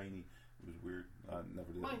kind of shiny. It was weird. I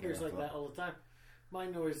never did. Mine goes like that all the time.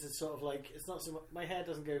 Mine always is sort of like, it's not so much, my hair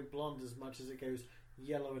doesn't go blonde as much as it goes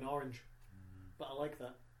yellow and orange. But I like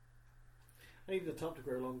that. I need the top to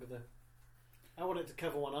grow longer though. I want it to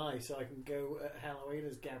cover one eye so I can go at Halloween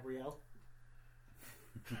as Gabrielle.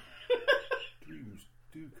 Dreams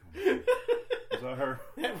do come true. Is that her?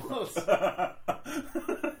 It was.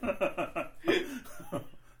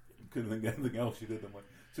 Couldn't think of anything else she did. I'm like,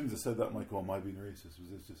 as soon as I said that, I'm like, oh, am I being racist? Was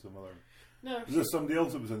this just some other... No. Was this somebody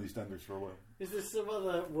else that was in these standards for a while? Is this some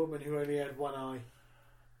other woman who only had one eye?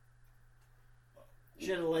 She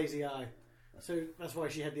had a lazy eye. So that's why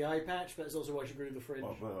she had the eye patch, but it's also why she grew the fringe.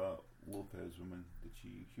 What about that Lopez woman? Did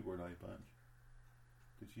she wore an eye patch?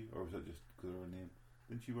 Did she? Or was that just because of her name?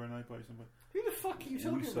 Didn't she wear an eye patch or something? Who the fuck are you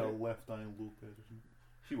talking Lisa about? Left Eye Lopez or something?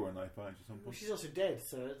 She wore an eye patch or something. Well, she's also dead,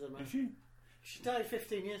 so it doesn't matter. Is she? She died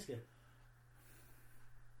 15 years ago.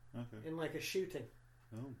 Okay. In like a shooting.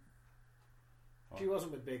 Oh. She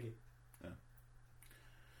wasn't with Biggie.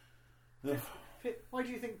 Yeah. Why do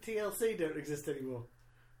you think TLC don't exist anymore?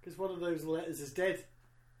 Because one of those letters is dead.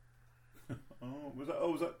 Was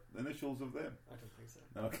that initials of them? I don't think so.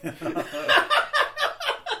 Okay.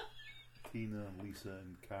 Tina, Lisa,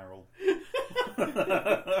 and Carol.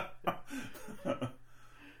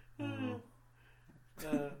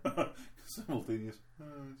 Simultaneous.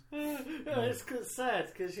 It's sad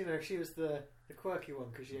because she was the quirky one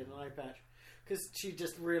because she had an eye patch. Because she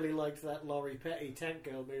just really liked that Laurie Petty Tank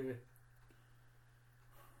Girl movie.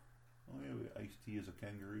 Oh yeah, with Ice-T as a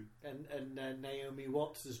kangaroo. And Naomi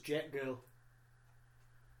Watts as Jet Girl.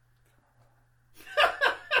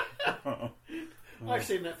 I've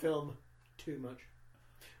seen that film too much.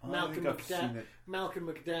 Malcolm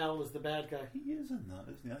McDowell is the bad guy. He is in that,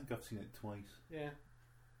 isn't he? I think I've seen it twice. Yeah.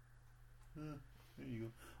 There you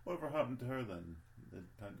go. Whatever happened to her then? The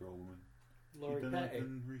Tank Girl woman. Laurie done Petty.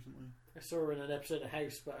 anything recently? I saw her in an episode of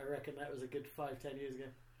House, but I reckon that was a good 5-10 years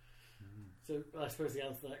ago. So I suppose the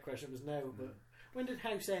answer to that question was no. But when did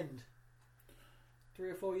House end? 3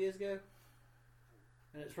 or 4 years ago?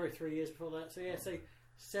 And it's probably 3 years before that. So yeah, say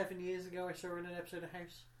 7 years ago I saw her in an episode of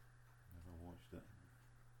House. Never watched it.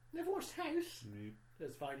 Never watched House? Nope.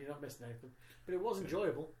 That's fine, you're not missing anything. But it was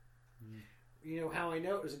enjoyable. You know how I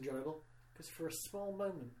know it was enjoyable? Because for a small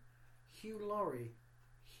moment, Hugh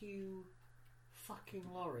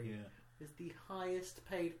fucking Laurie is the highest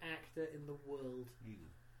paid actor in the world.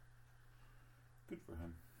 Easy. Good for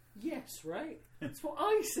him. Yes, right? That's what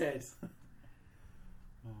I said.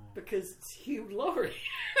 Because it's Hugh Laurie.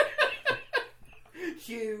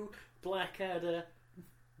 Hugh, Blackadder,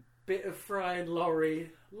 bit of Fry and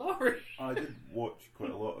Laurie. I did watch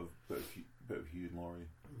quite a lot of bit of Hugh and Laurie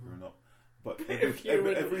growing up. But a bit of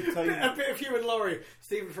Hugh and Laurie.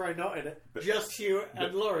 Stephen Fry not in it. Just Hugh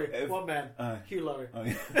and Laurie. One man. Hugh Laurie.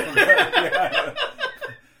 But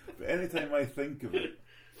anytime I think of it,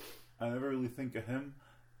 I never really think of him.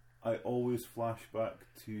 I always flash back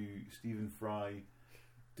to Stephen Fry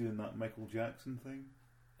doing that Michael Jackson thing.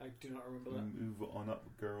 I do not remember that. Move on up,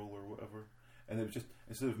 girl, or whatever. And it was just,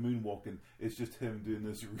 instead of moonwalking, it's just him doing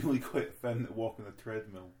this really quite effeminate walk on a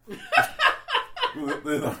treadmill. With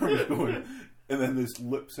the arms going. And then this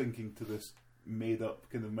lip syncing to this made up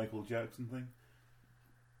kind of Michael Jackson thing.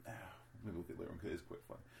 Maybe we'll get later on because it is quite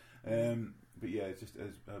fun. But yeah, it's just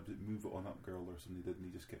as Move It On Up Girl or something did, and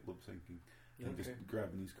he just kept lip syncing and just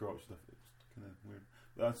grabbing his crotch stuff. It's kind of weird.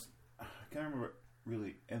 But I can't remember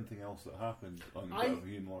really anything else that happened on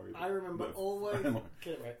Hugh and Laurie. I remember always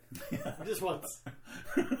get it right. Just once.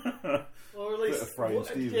 Or at least bit of Fry and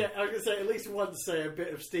Steven. Yeah, I was gonna say at least once say a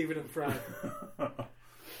bit of Stephen and Fry.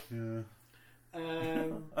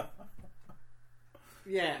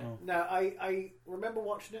 Yeah. No, I remember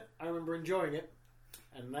watching it. I remember enjoying it,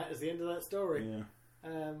 and that is the end of that story.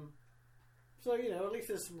 Yeah. So at least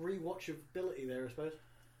there's some rewatchability there, I suppose.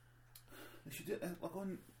 They should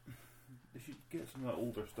They should get some of that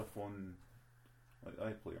older stuff on, like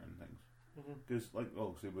iPlayer and things. Because,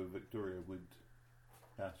 say with Victoria Wood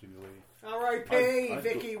passing away. R.I.P.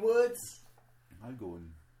 Vicky Woods. I'd go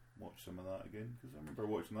and watch some of that again because I remember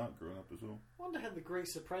watching that growing up as well. I wonder how the Grey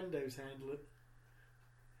Sopranos handle it.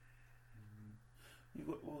 You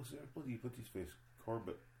got bloody what's his face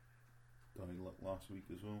Corbett died last week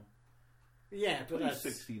as well. Yeah, but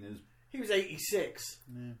 2016 is. He was 86.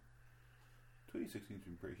 Yeah. 2016's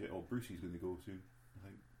been pretty shit. Oh, Brucey's going to go soon, I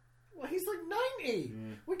think. Well, he's like 90.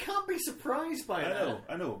 Yeah. We can't be surprised by that.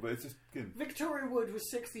 I know, but it's just good. Victoria Wood was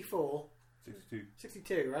 64.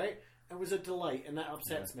 62, right? And was a delight, and that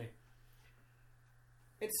upsets me.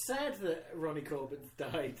 It's sad that Ronnie Corbett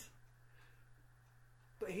died,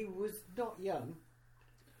 but he was not young.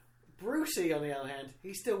 Brucey, on the other hand,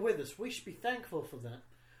 he's still with us. We should be thankful for that,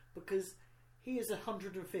 because he is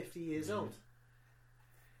 150 years old.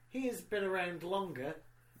 He has been around longer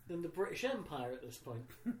than the British Empire at this point.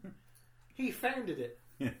 He founded it.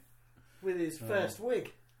 Yeah. with his first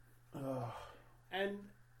wig. Oh. And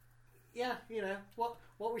yeah, you know what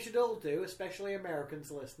we should all do, especially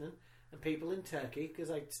Americans listening and people in Turkey,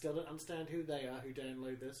 because I still don't understand who they are who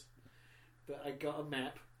download this, but I got a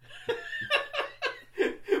map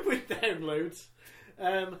with downloads.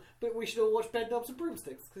 But we should all watch Bed Knobs and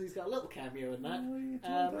Broomsticks because he's got a little cameo in that,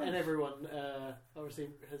 and everyone obviously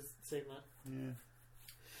has seen that.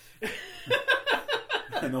 Yeah.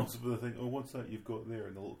 And also the thing, what's that you've got there?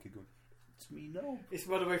 And the little kid going, "It's me, no." It's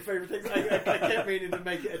one of my favourite things. I kept meaning to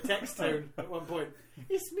make it a text tone at one point.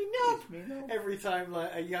 It's me, no. It's me, no. Every time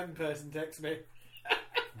like a young person texts me.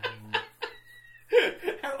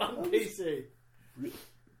 How un-PC.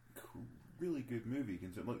 Really good movie.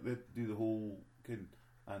 Like they do the whole kind of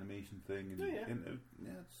animation thing, and,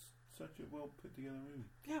 it's such a well put together movie.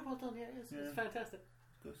 Yeah, well done. Yeah, it's fantastic.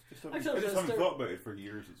 I just haven't thought about it for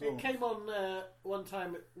years. It came on one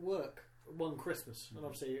time at work, one Christmas, and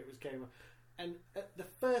obviously it came on. And the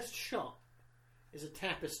first shot is a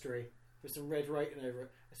tapestry with some red writing over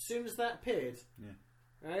it. As soon as that appeared,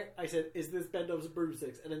 right, I said, "Is this Bed Knobs and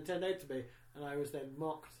Broomsticks?" And it turned out to be, and I was then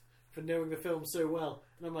mocked for knowing the film so well.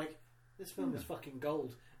 And I'm like, this film is fucking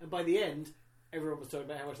gold. And by the end, everyone was talking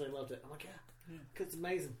about how much they loved it. I'm like, because it's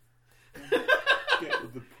amazing. Get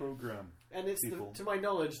with the program. And it's, to my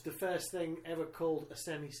knowledge, the first thing ever called a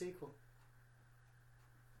semi-sequel.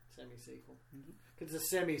 Because it's a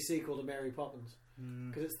semi-sequel to Mary Poppins.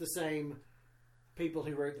 Because it's the same people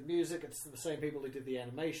who wrote the music, it's the same people who did the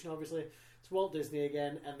animation, obviously. It's Walt Disney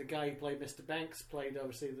again, and the guy who played Mr. Banks played,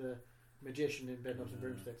 obviously, the magician in Bed Knobs and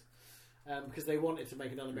Broomsticks. Because they wanted to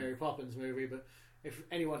make another Mary Poppins movie, but if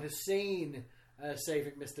anyone has seen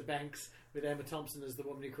Saving Mr. Banks with Emma Thompson as the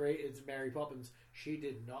woman who created Mary Poppins, she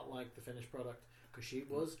did not like the finished product because she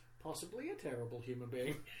was possibly a terrible human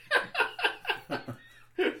being. Like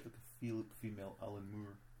a female Alan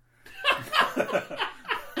Moore.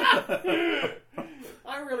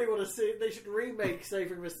 I really want to see. They should remake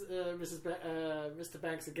Saving Mr.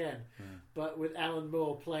 Banks again, but with Alan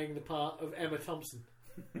Moore playing the part of Emma Thompson.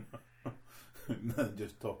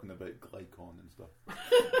 Just talking about Glycon and stuff.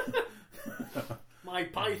 My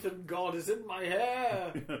python god is in my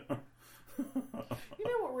hair. You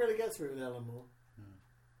know what really gets me with Alan Moore?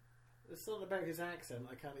 There's something about his accent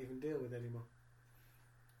I can't even deal with anymore.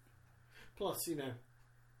 Plus, you know,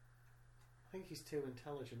 I think he's too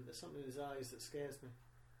intelligent. There's something in his eyes that scares me.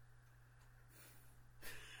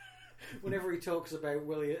 Whenever he talks about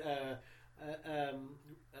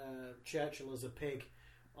Churchill as a pig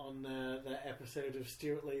on that episode of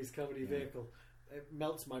Stuart Lee's Comedy Vehicle, it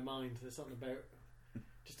melts my mind. There's something about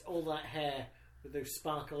just all that hair with those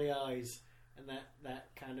sparkly eyes and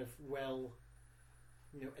that kind of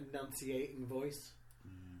enunciating voice.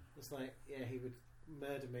 It's like, yeah, he would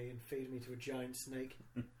murder me and feed me to a giant snake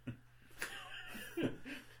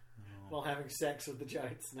while having sex with the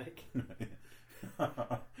giant snake.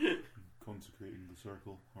 Consecrating the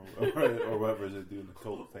circle or whatever they do in the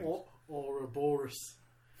cult things. Or Ouroboros.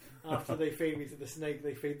 After they feed me to the snake,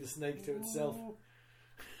 they feed the snake to itself.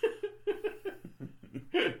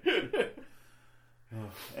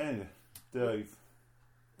 Anyway, Dave.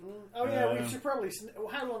 Oh yeah, we should probably.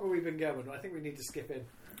 How long have we been going? I think we need to skip in.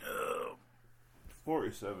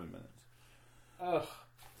 47 minutes. Ugh.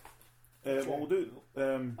 What we'll do.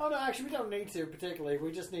 Oh no, actually, we don't need to particularly.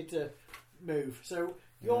 We just need to move. So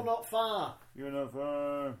you're not far. You're not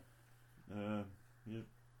far. Yep.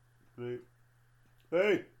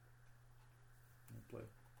 Hey. Play.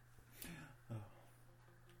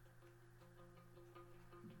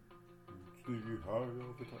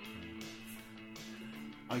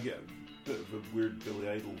 I get a bit of a weird Billy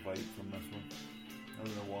Idol vibe from this one. I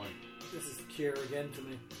don't know why. This is Cure again to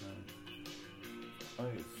me. I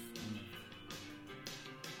think it's.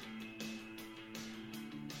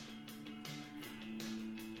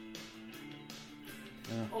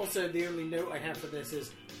 Also, the only note I have for this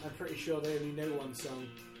is I'm pretty sure they only know one song.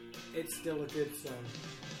 It's still a good song.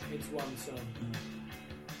 It's one song.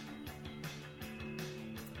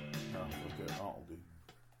 No, okay, that'll do.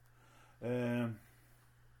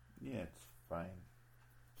 Yeah, it's fine.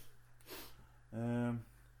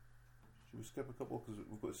 Should we skip a couple because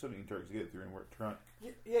we've got 17 tracks to get through and work track?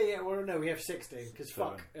 Yeah. Well, no, we have 16 because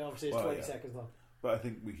fuck, obviously it's 20 seconds long. But I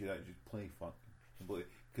think we should actually play fuck completely.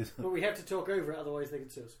 But we have to talk over it, otherwise they can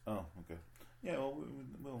sue us. Oh, okay. Yeah, well,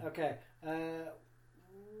 we'll... Okay.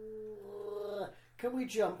 Can we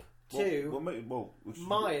jump to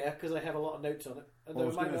Maya, because I have a lot of notes on it, and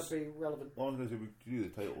it might not be relevant. Well, I was going to say we do the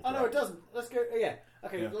title track. Oh, no, it doesn't. Let's go... Yeah.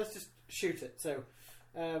 Okay, let's just shoot it. So,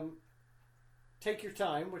 take your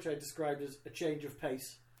time, which I described as a change of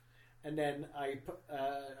pace, and then I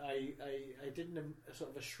did a sort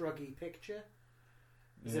of a shruggy picture,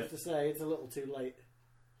 as if to say it's a little too late.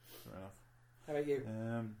 Fair enough. How about you?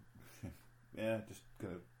 Yeah, just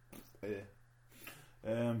kind of.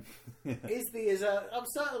 I'm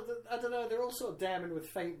starting. I don't know. They're all sort of damning with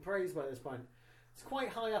faint praise by this point. It's quite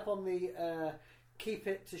high up on the keep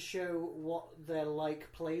it to show what they're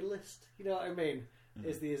like playlist. You know what I mean?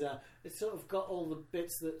 It's sort of got all the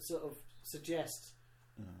bits that sort of suggest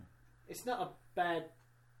it's not a bad.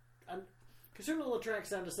 Considering all the tracks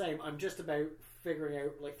sound the same, I'm just about figuring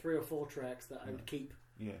out like 3 or 4 tracks that I would keep.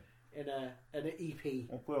 Yeah. In an EP.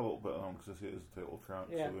 We'll play a little bit along because I see it as a title track,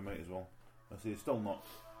 so we might as well. I see, still not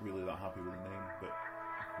really that happy with the name, but.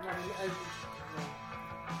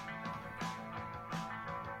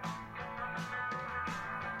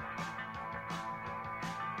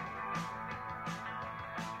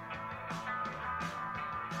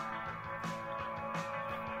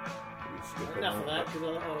 Enough of that, because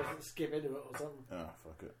I'll skip into it or something. Ah,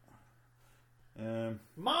 fuck it.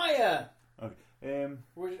 Maya! Okay.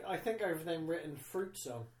 Which I think I've then written Fruit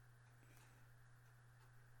Song.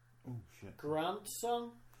 Oh, shit. Grant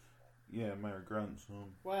Song? Yeah, Maya Grant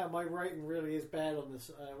Song. Wow, my writing really is bad on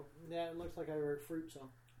this. Yeah, it looks like I wrote Fruit Song.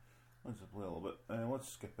 Let's play a little bit. Let's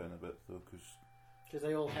skip in a bit, though, because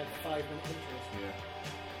they all have 5-minute intros.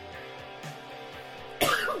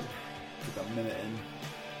 Yeah. Took a minute in.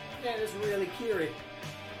 Yeah, it's really Kiri.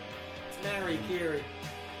 It's Mary Kiri.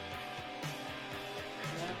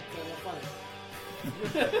 Yeah, funny.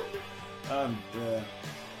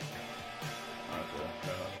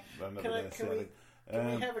 Can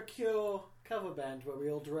we have a Cure cover band where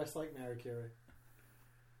we all dress like Mary Curie?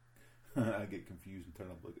 I get confused and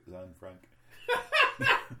turn up like Zan Frank.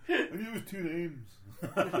 I knew it was 2 names.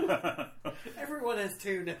 Everyone has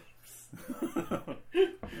 2 names.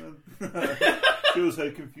 Shows how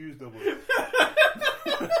confused I was.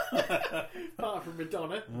 Apart from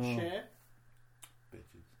Madonna, Cher,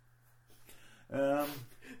 bitches.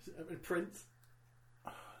 Prince.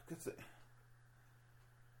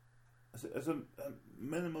 As a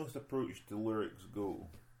minimalist approach to lyrics go,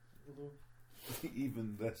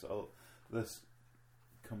 even this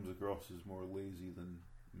comes across as more lazy than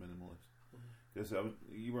minimalist. Because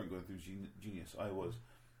you weren't going through Genius, I was.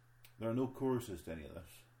 There are no choruses to any of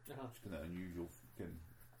this. It's kind of unusual, just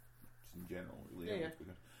in general, really.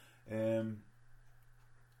 Yeah.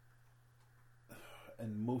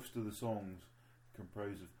 And most of the songs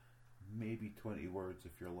comprise of maybe 20 words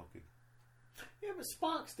if you're lucky. Yeah, but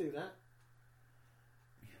Sparks do that.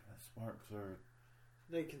 Yeah, Sparks are...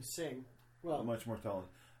 They can sing. Well, much more talented.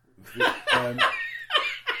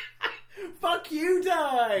 Fuck you,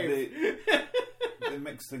 Dive! They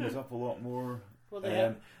mix things up a lot more. Well,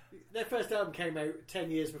 their first album came out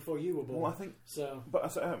 10 years before you were born. Well, I think so.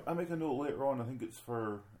 But I make a note later on. I think it's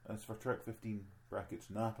for track 15 brackets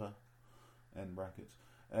Napa end brackets.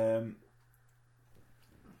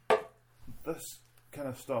 This kind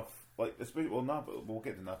of stuff, like especially Napa. We'll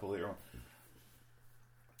get to Napa later on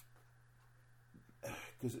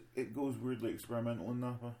because it goes weirdly experimental in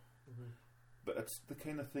Napa. But it's the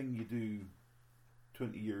kind of thing you do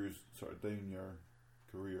 20 years sort of down your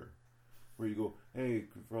career. Where you go, hey,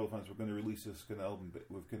 for all the fans, we're going to release this kind of album, but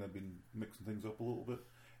we've kind of been mixing things up a little bit.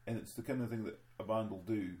 And it's the kind of thing that a band will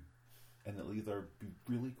do, and it'll either be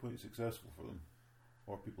really quite successful for them,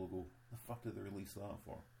 or people go, the fuck did they release that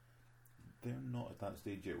for? They're not at that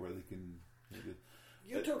stage yet where they can...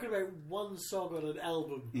 You're talking about one song on an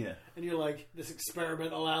album. Yeah. And you're like, this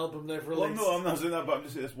experimental album they've released. Well, no, I'm not saying that, but I'm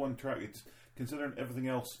just saying this one track. It's considering everything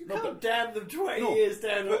else. You can't damn them 20 years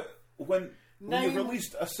down. But when you've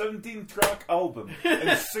released a 17-track album,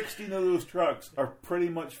 and 16 of those tracks are pretty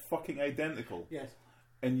much fucking identical. Yes.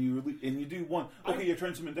 And you do one. Okay, you're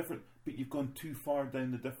trying something different, but you've gone too far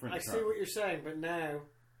down the different track. I see what you're saying, but now,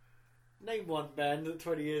 name one band that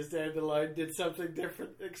 20 years down the line did something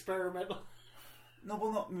different, experimental. No,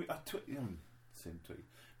 well, not same tweet.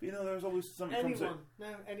 But there's always something. Anyone?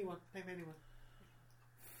 No, anyone. Name anyone.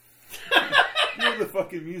 You're the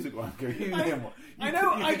fucking music wanker. You name one. I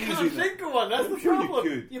know. I can't think of one. That's the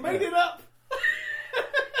problem. You made it up.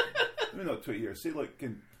 I mean, not 20 years. Say like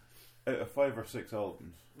out of 5 or 6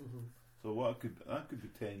 albums. So that could be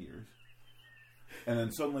 10 years. And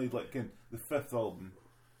then suddenly, like the 5th album,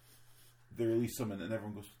 they release something, and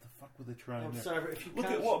everyone goes, "What the fuck were they trying?" I'm sorry, but if you look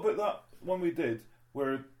at what about that one we did,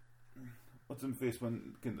 where what's in face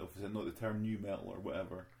when obviously not the term new metal or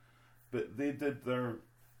whatever, but they did their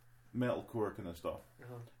metalcore kind of stuff,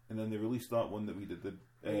 and then they released that one that we did,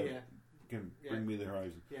 Bring Me the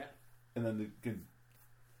Horizon, and then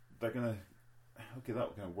they're gonna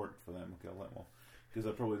that kind of worked for them. Okay, I'll let them off. because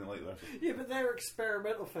I probably didn't like the rest of it. Yeah, but their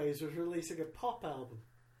experimental phase was releasing a pop album.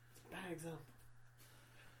 It's a bad example.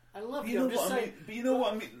 I love you. I'm just saying. But you know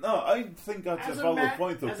what I mean? No, I think that's a valid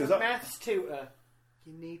point, though. As a maths tutor,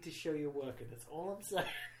 you need to show your work, and that's all I'm saying.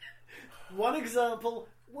 One example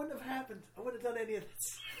wouldn't have happened. I wouldn't have done any of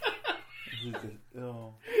this.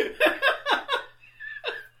 Oh.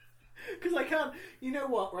 Because I can't. You know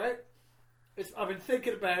what, right? I've been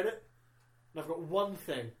thinking about it, and I've got one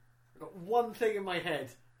thing. I've got one thing in my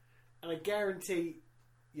head, and I guarantee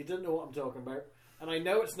you don't know what I'm talking about. And I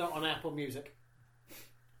know it's not on Apple Music.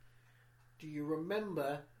 Do you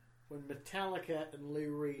remember when Metallica and Lou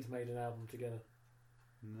Reed made an album together?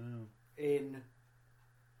 No. In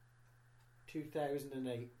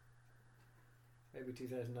 2008. Maybe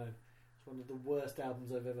 2009. It's one of the worst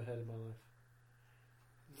albums I've ever heard in my life.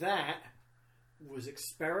 That was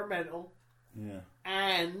experimental. Yeah.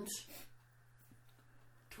 And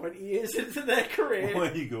 20 years into their career. Well,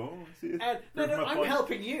 there you go. See, and, no, I'm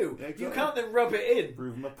helping you. Yeah, exactly. You can't then rub it in.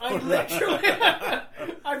 Prove my I point. literally...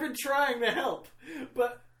 I've been trying to help.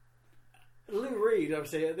 But Lou Reed,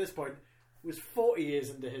 obviously, at this point, was 40 years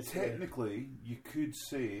into his career. Technically, you could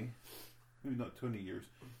say, maybe not 20 years,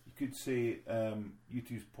 you could say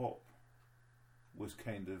U2's pop was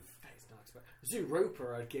kind of... It's not Zoo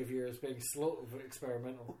Roper, I'd give you as being sort of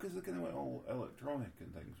experimental. Well, because they kind of went all electronic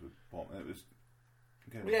and things with pop, and it was...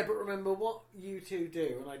 Yeah, but remember what U2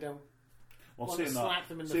 do, and I don't want to slap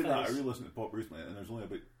them in the face. That, I re-listened to pop recently, and there's only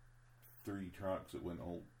about 3 tracks that went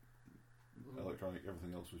all electronic.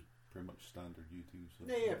 Everything else was pretty much standard U2. So.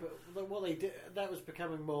 Yeah, but what they did, that was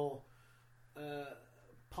becoming more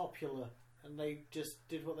popular, and they just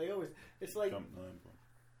did what they always... It's like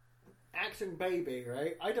Acting Baby,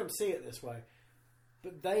 right? I don't see it this way,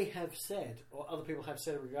 but they have said, or other people have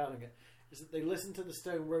said regarding it, is that they listened to the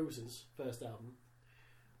Stone Roses' first album,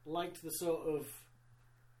 liked the sort of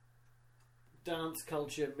dance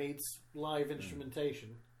culture meets live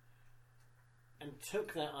instrumentation, and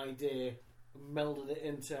took that idea and melded it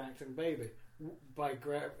into Acting Baby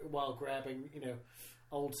while grabbing,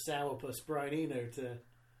 old sourpuss Brian Eno to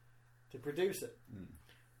produce it.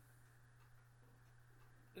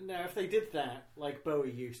 Now, if they did that like Bowie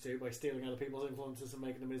used to by stealing other people's influences and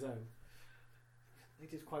making them his own, they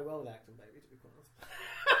did quite well with Acting Baby, to be quite honest.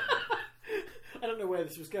 I don't know where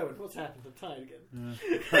this was going. What's happened? I'm tired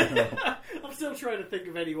again. I'm still trying to think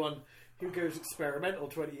of anyone who goes experimental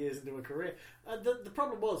 20 years into a career. The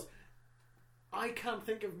problem was, I can't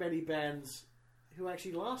think of many bands who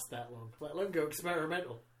actually last that long, let alone go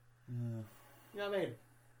experimental. You know what I mean?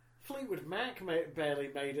 Fleetwood Mac barely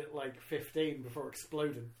made it like 15 before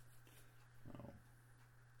exploding. Oh.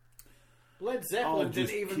 Led Zeppelin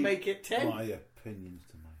didn't even make it 10. My opinions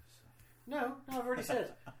to myself. No, I've already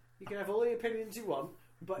said. You can have all the opinions you want,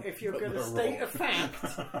 but if you're going to state a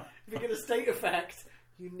fact,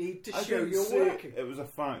 you need to show you're working. It was a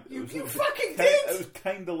fact. You fucking did! It was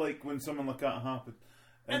kind of like when something like that happened.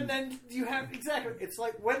 And then you have... Exactly. It's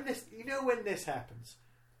like when this... when this happens.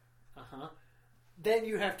 Then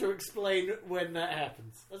you have to explain when that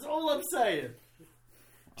happens. That's all I'm saying.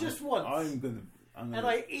 Just once. And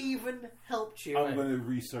I even helped you. I'm going to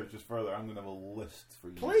research this further. I'm going to have a list for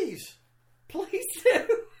you. Please do.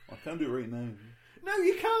 I can't do it right now. No,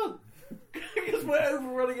 you can't. Because we're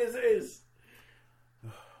overrunning as it is. So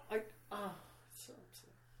upset.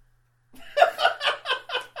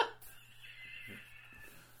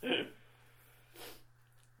 I'm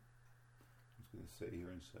just going to sit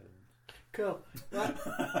here in silence. Cool. Right.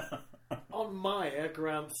 On Maya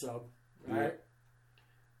Grant song, right? Yeah.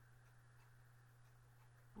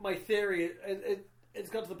 My theory, it's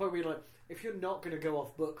got to the point where you're like, if you're not going to go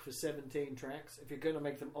off book for 17 tracks, if you're going to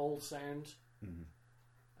make them all sound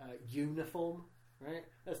uniform, right?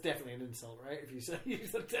 That's definitely an insult, right? If you say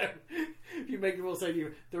use the term, if you make them all sound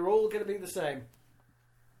uniform, they're all going to be the same.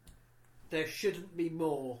 There shouldn't be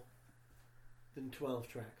more than 12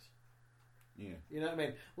 tracks. Yeah. You know what I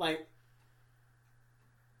mean? Like,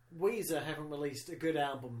 Weezer haven't released a good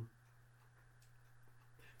album.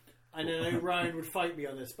 I know Ryan would fight me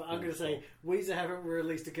on this, but I'm going to say Weezer haven't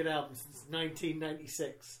released a good album since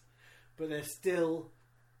 1996. But they're still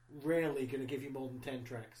rarely going to give you more than 10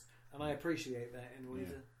 tracks. And I appreciate that in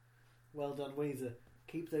Weezer. Yeah. Well done, Weezer.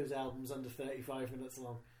 Keep those albums under 35 minutes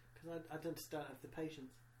long. Because I don't have the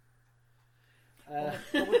patience.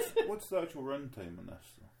 What's the actual runtime on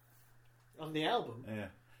this, though? On the album? Yeah.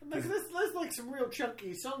 There's like some real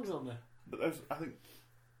chunky songs on there.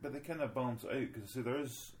 But they kind of balance it out, because there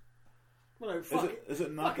is... Well, no, is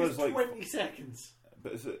it Nappa's like 20 seconds?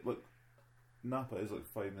 But is it like Nappa is like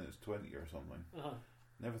 5 minutes 20 or something?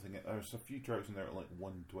 and everything. There's a few tracks in there at like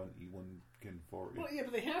 120, 140. Well, yeah,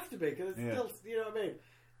 but they have to be because it's Yeah. still, you know what I mean.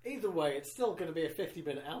 Either way, it's still going to be a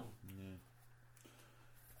 50-minute album. Yeah.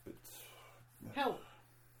 But Hell,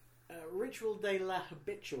 Ritual de la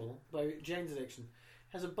Habitual by Jane's Addiction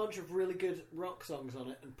has a bunch of really good rock songs on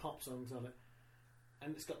it and pop songs on it.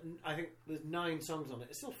 And it's got, I think there's 9 songs on it.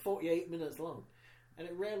 It's still 48 minutes long. And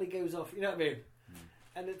it rarely goes off, you know what I mean?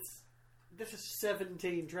 And this is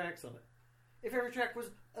 17 tracks on it. If every track was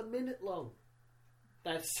a minute long,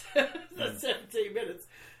 that's 17 minutes.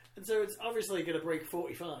 And so it's obviously going to break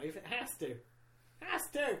 45. It has to. Has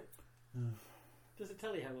to. Does it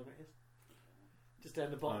tell you how long it is? Just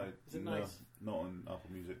down the bottom. Is it nice? Not on Apple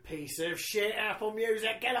Music. Piece of shit, Apple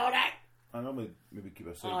Music, get on it! I normally maybe keep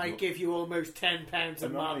a side I note. give you almost £10 a I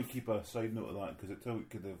normally month. keep a side note of that because it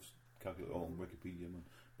could have calculated all on Wikipedia, man,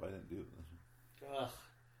 but I didn't do it. Ugh.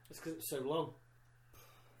 That's because it's so long.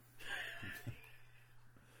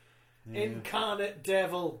 Yeah. Incarnate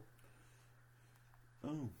Devil.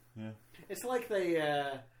 Oh, yeah. It's like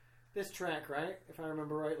this track, right? If I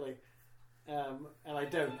remember rightly. And I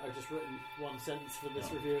don't. I've just written one sentence for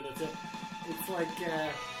this review and that's it. It's like...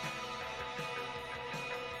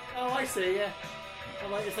 oh, I see, yeah.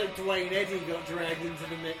 It's like Dwayne Eddy got dragged into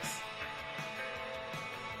the mix.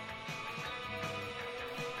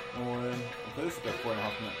 Oh, okay, this is about 4.5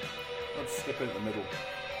 minutes. Let's skip it in the middle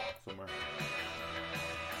somewhere.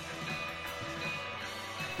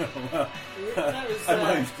 That was, I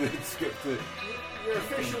managed to skip it. You're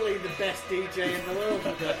officially the best DJ in the world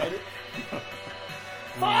with that edit.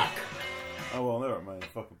 Fuck! Oh well, never mind.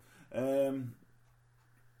 Fuck him.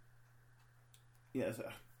 Yeah,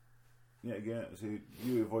 yeah. Again, so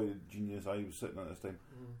you avoided Genius. I was sitting at this time.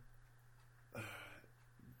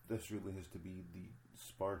 This really has to be the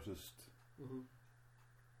sparsest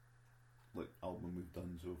like album we've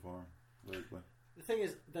done so far. Lyrically. The thing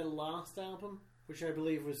is, their last album, which I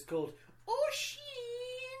believe was called Ocean,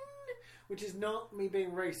 which is not me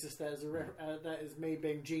being racist. That is that is me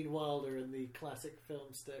being Gene Wilder in the classic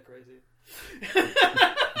film Stir Crazy.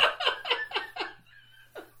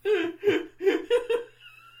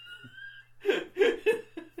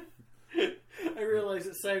 I realise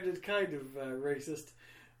it sounded kind of racist,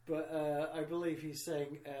 but I believe he's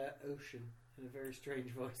saying ocean in a very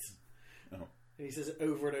strange voice. Oh. And he says it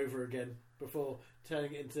over and over again before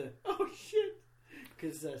turning it into, oh shit!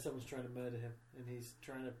 Because someone's trying to murder him and he's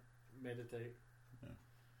trying to meditate. Yeah.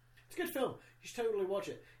 It's a good film. You should totally watch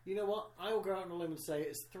it. You know what? I will go out on a limb and say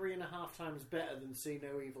it's 3.5 times better than See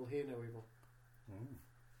No Evil, Hear No Evil. Mm.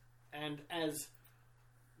 And as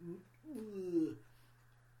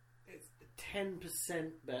it's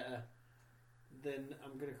 10% better than,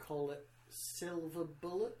 I'm going to call it, Silver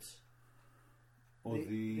Bullet. Or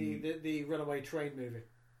the Runaway Train movie.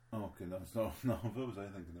 Oh, okay, that's not. No, what was I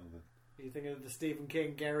thinking of it? Are you thinking of the Stephen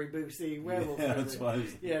King, Gary Busey werewolf Yeah, movie? that's what I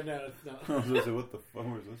was thinking. Yeah, no, it's not. I was going to say, what the fuck?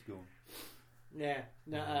 Where's this going? Yeah,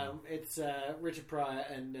 no, it's Richard Pryor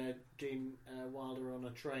and Gene Wilder on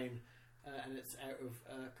a train, and it's out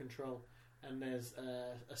of control, and there's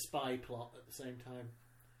a spy plot at the same time.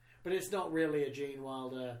 But it's not really a Gene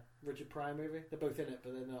Wilder Richard Pryor movie. They're both in it,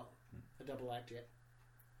 but they're not a double act yet.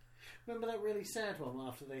 Remember that really sad one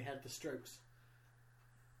after they had the strokes?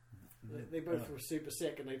 They both were super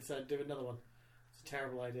sick and they decided to do another one. It's a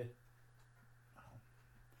terrible idea.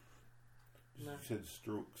 You said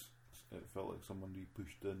strokes. It felt like somebody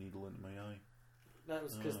pushed a needle into my eye. That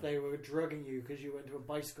was because they were drugging you because you went to a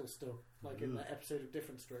bicycle store, like in that episode of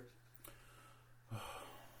Different Strokes.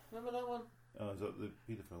 Remember that one? Oh, is that the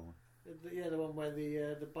paedophile one? Yeah, the one where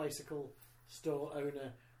the bicycle store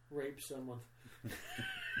owner rapes someone.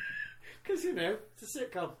 Because, you know, it's a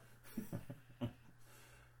sitcom.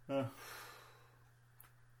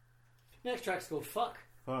 Next track's called Fuck.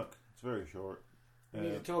 Fuck. It's very short. We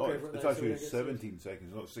need to talk over it. It's though, actually so 17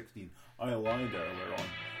 seconds, not 16. I lied earlier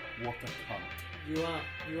on. What a cunt. You are.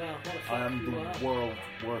 What a fuck I am you the are. world's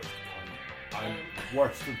worst cunt. I'm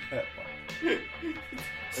worse than Hitler.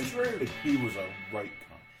 It's true. He was a right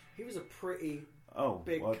cunt. He was a pretty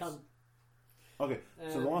big cunt. Okay,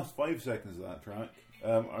 so the last 5 seconds of that track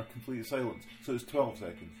are complete silence. So it's 12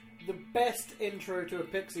 seconds. The best intro to a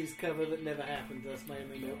Pixies cover that never happened. That's my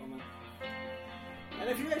only note on that. And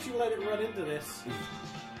if you actually let it run into this...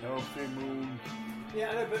 Healthy Moon.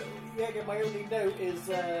 Yeah, I know, but yeah, my only note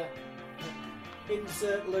is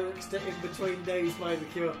insert lyrics to In Between Days by The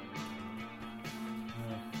Cure.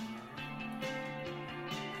 Yeah.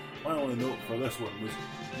 My only note for this one was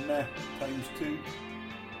meh times 2.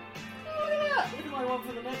 Oh, look at that! Look at my one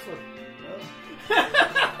for the next one.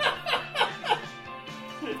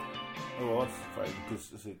 Oh, well, that's fine, because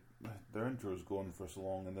their intro's going for so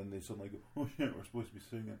long, and then they suddenly go, oh shit, we're supposed to be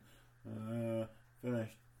singing.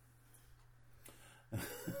 Finished.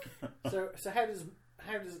 So how does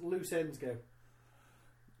Loose Ends go?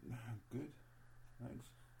 Good. Thanks.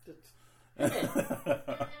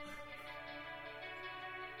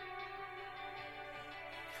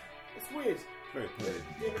 It's weird. Very pretty.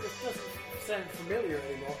 Yeah, but this doesn't sound familiar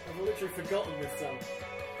anymore. I've literally forgotten this song.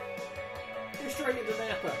 Go straight into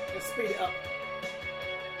Napa. Let's speed it up.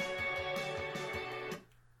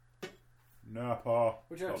 Napa.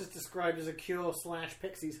 Which I've just described as a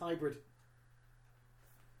Cure/Pixies hybrid.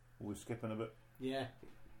 We're skipping a bit. Yeah.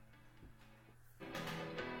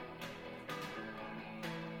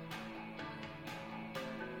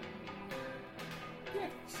 Yeah,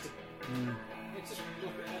 it's just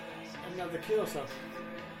another Cure song.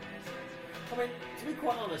 I mean, to be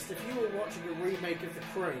quite honest, if you were watching a remake of The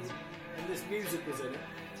Crow and this music was in it,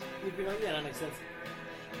 you'd be like, yeah, that makes sense.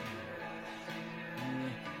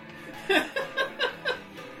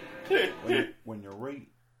 When you're right,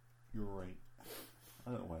 you're right.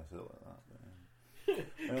 I don't know why I said it like that.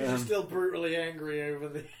 Because you're still brutally angry over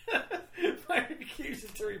the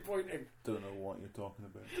accusatory pointing. Don't know what you're talking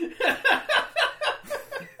about.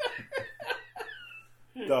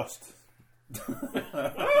 Dust.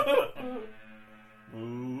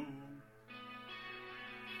 Ooh.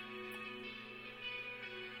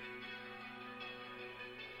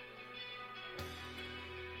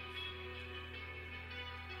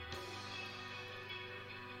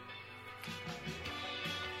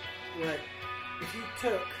 Right. If you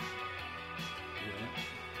took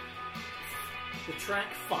the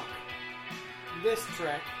track Fuck, this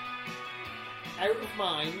track, Out of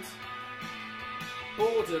Mind,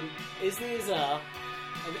 Boredom, Is the Azar,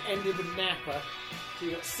 and ended with Napa, so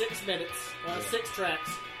you got 6 minutes, 6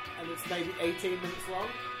 tracks, and it's maybe 18 minutes long.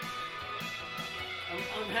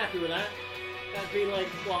 I'm happy with that. That'd be like,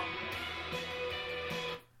 what?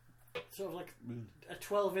 Sort of like a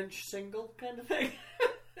 12-inch single kind of thing.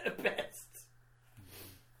 At best.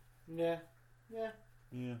 Yeah. EP.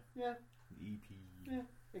 Yeah,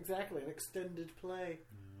 exactly. An extended play.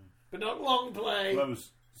 But not long play. Well, I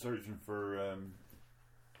was searching for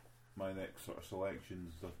my next sort of selections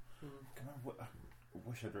and stuff. I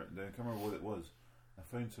wish I'd written down. I can't remember what it was. I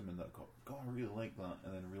found something that God, I really like that,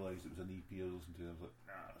 and then realised it was an EP I was listening to. I was like,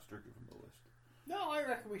 nah, strike it from the list. No, I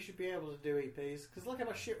reckon we should be able to do EPs, because look how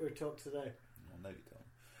much shit we've talked today. Well, now you tell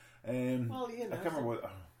me. Well, you know. I can't remember what. I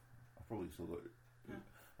probably still got it.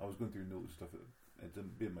 I was going through notes and stuff. It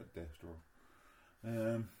didn't be in my desk drawer.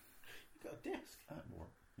 You've got a desk. That more.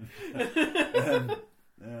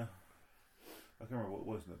 Yeah. I can't remember what it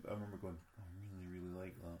was. I remember going, I really, really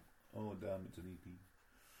like that. Oh, damn, it's an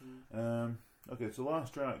EP. Okay, so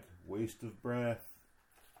last track, Waste of Breath.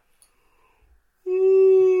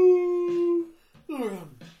 Okay.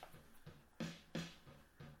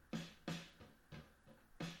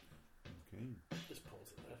 Just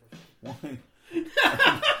pause it there. Why?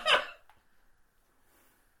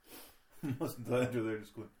 Listen to Andrew there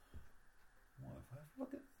just going, what if I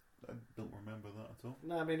fucking... I don't remember that at all.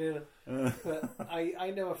 No, I mean, but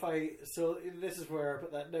I know if I... So this is where I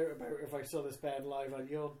put that note about if I saw this band live, I'd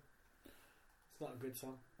yawn. It's not a good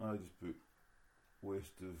song. I just put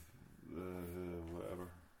Waste of...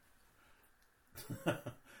 whatever.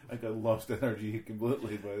 I got lost energy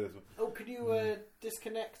completely by this one. Oh, could you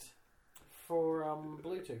disconnect for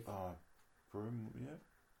Bluetooth? Yeah.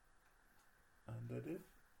 And I did.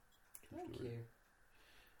 Thank you.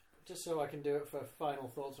 Just so I can do it for final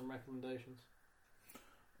thoughts and recommendations.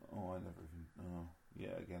 Oh, I never even... Oh,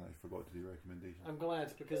 yeah, again, I forgot to do recommendations. I'm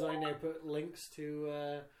glad, because I now put links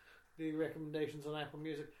to the recommendations on Apple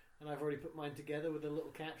Music, and I've already put mine together with a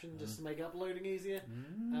little caption just to make uploading easier.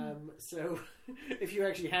 So, if you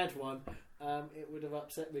actually had one, it would have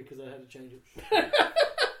upset me because I had to change it.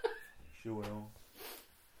 Sure.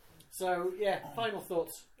 So, yeah, final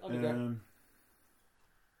thoughts. On you go.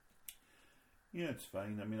 Yeah, it's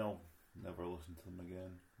fine. I mean, I'll never listen to them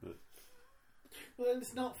again, but... Well,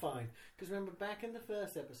 it's not fine. Because remember, back in the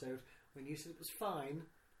first episode, when you said it was fine,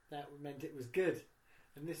 that meant it was good.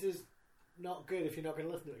 And this is not good if you're not going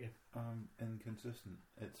to listen to it again. Inconsistent.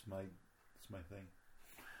 It's my thing.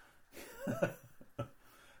 I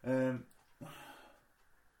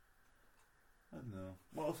don't know.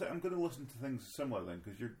 Well, I'm going to listen to things similar then,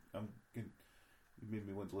 because you made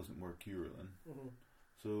me want to listen to more Cure then. Mm-hmm.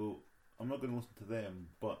 So... I'm not going to listen to them,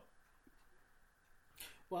 but...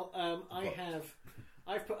 Well,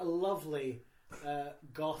 I've put a lovely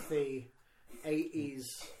gothy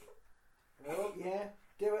 80s... Oh, yeah,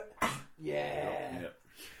 do it. Yeah.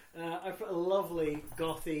 I put a lovely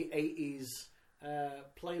gothy 80s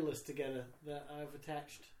playlist together that I've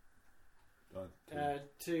attached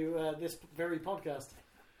to this very podcast.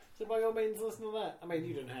 So by all means, listen to that. I mean,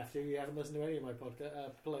 you don't have to. You haven't listened to any of my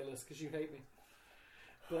playlists because you hate me.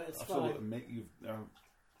 But it's fine.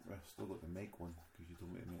 I still got to make one because you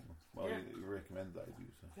told me to make one. Well, you recommend that I do,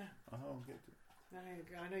 so yeah. I'll get to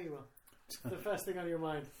it. I know you will. It's the first thing on your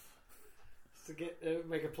mind is to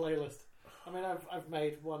make a playlist. I mean, I've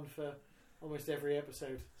made one for almost every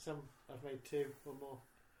episode. Some I've made 2 or more,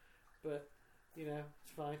 but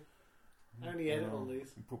it's fine. I only edit all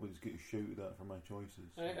these. You probably just get shouted at for my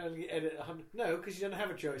choices. I only edit 100. No, because you don't have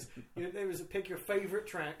a choice. There was pick your favourite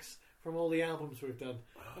tracks from all the albums we've done.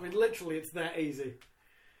 I mean, literally, it's that easy.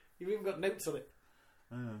 You've even got notes on it.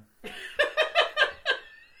 I know.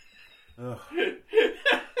 Ugh. I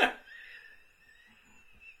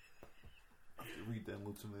have to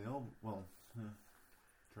re-download some of the album. Well,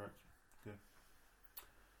 tracks. Okay.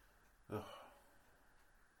 Ugh.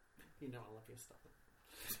 You know I love your stuff.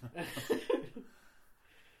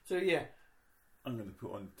 So yeah, I'm going to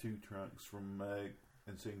put on 2 tracks from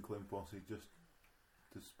Insane Clown Posse just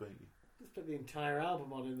to spite you. Just put the entire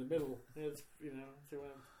album on in the middle. It's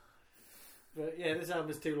but yeah, this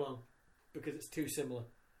album is too long because it's too similar.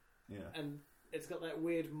 Yeah, and it's got that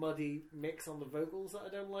weird muddy mix on the vocals that I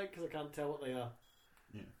don't like because I can't tell what they are.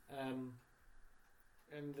 Yeah,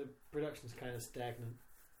 and the production's kind of stagnant,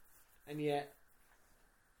 and yet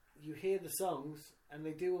you hear the songs and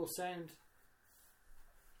they do all sound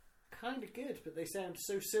kind of good, but they sound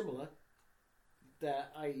so similar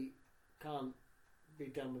that I can't be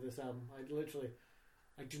done with this album. I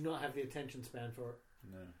do not have the attention span for it.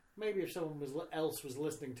 No. Maybe if someone else was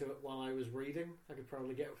listening to it while I was reading, I could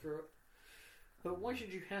probably get through it. But why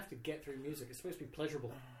should you have to get through music? It's supposed to be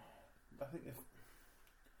pleasurable. I think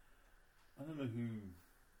I don't know who.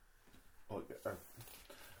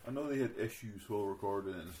 I know they had issues while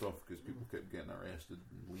recording it and stuff because people kept getting arrested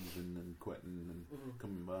and leaving and quitting and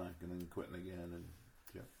coming back and then quitting again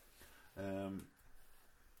and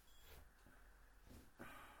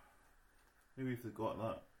maybe if they got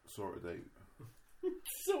that sorted out,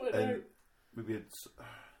 maybe it's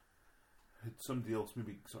had somebody else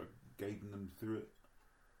maybe sort of guiding them through it,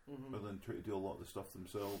 rather than try to do a lot of the stuff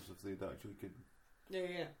themselves. If they'd actually could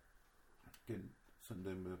sit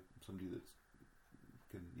down with somebody that's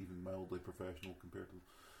even mildly professional compared to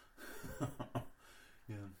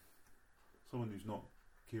someone who's not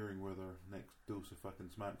caring where their next dose of fucking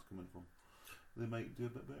smack's coming from, they might do a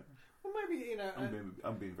bit better. Well, maybe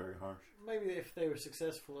I'm being very harsh. Maybe if they were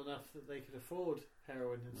successful enough that they could afford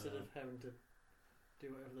heroin instead of having to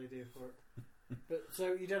do whatever they do for it. But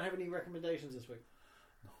so you don't have any recommendations this week?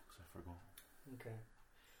 No, because I forgot. Okay.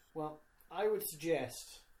 Well, I would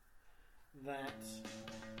suggest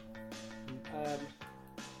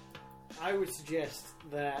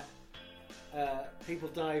that people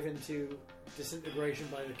dive into Disintegration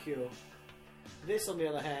by The Cure. This, on the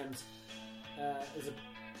other hand, is a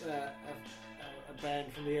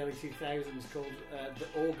band from the early 2000s called The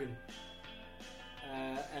Organ.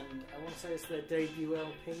 And I want to say it's their debut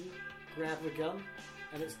LP, Grab the Gun,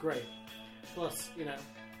 and it's great. Plus,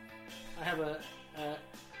 I have an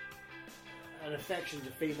affection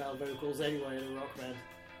to female vocals anyway in a rock band,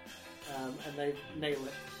 and they nail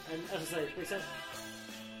it. And as I say, they sound.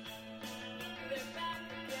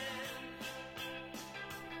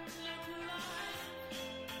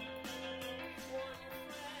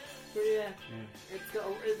 But yeah,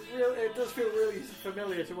 it does feel really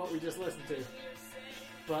familiar to what we just listened to.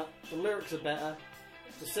 But the lyrics are better,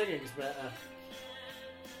 the singing's better.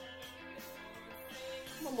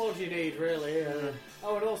 What more do you need, really?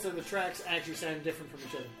 Oh, and also the tracks actually sound different from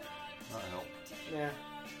each other. That helped. Yeah.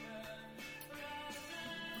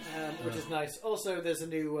 Which is nice. Also, there's a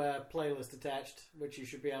new playlist attached, which you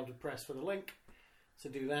should be able to press for the link. So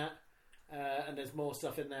do that. And there's more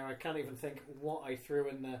stuff in there. I can't even think what I threw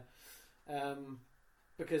in there.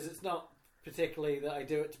 Because it's not particularly that I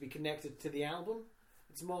do it to be connected to the album.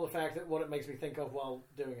 It's more the fact that what it makes me think of while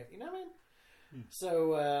doing it. You know what I mean?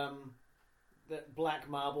 So, the Black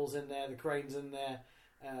Marble's in there, the Crane's in there,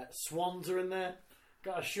 Swans are in there.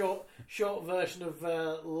 Got a short version of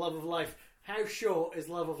Love of Life. How short is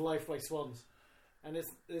Love of Life by Swans? And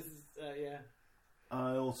this is, yeah.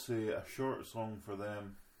 I'll say a short song for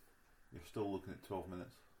them. You're still looking at 12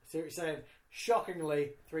 minutes. See what you're saying?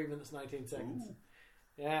 Shockingly, 3 minutes 19 seconds. Ooh.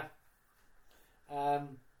 Yeah.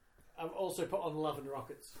 I've also put on Love and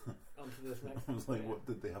Rockets onto this next. I was like, what,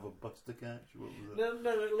 did they have a bus to catch? What was it?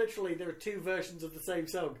 No, literally, there are 2 versions of the same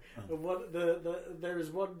song. Oh. And there is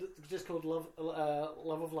one just called Love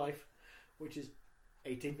of Life, which is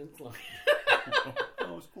 18 minutes long. That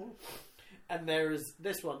was cool. And there is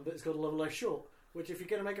this one that's called Love Life Short, which if you're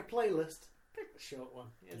going to make a playlist, pick the short one.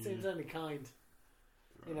 It seems only kind.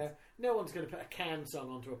 Right. You know, no one's going to put a Can song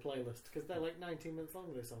onto a playlist because they're like 19 minutes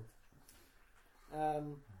long, those songs.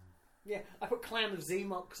 Yeah, I put Clan of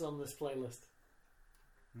Zemox on this playlist.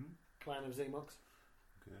 Clan of Zemox.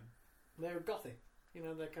 Okay. They're gothy. You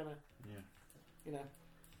know, they're kind of... Yeah. You know...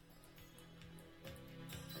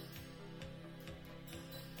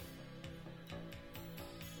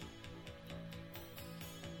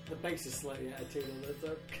 The bass is slightly out of tune on this,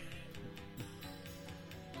 though.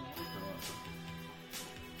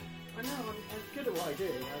 I know, I'm good at what I do.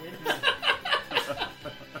 I mean...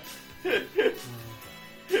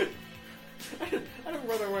 I don't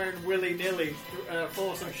run around willy-nilly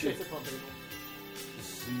forcing shit upon people.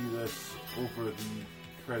 See this over the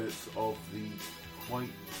credits of the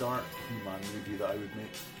quite dark He-Man movie that I would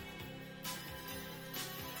make.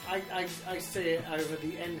 I see it over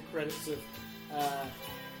the end credits of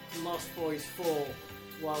Lost Boys 4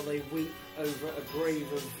 while they weep over a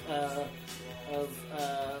grave of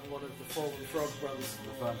one of the fallen Frog brothers.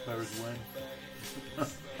 The Vampire's Wen.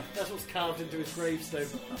 That's what's carved into his gravestone.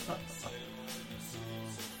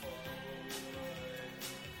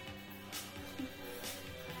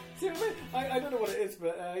 See what I mean? I don't know what it is,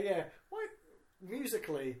 but yeah. Why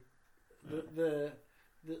musically the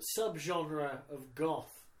subgenre of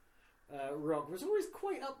goth rock was always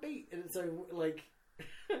quite upbeat in its own like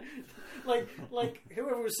like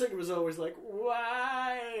whoever was singing was always like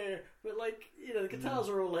why, but like you know the guitars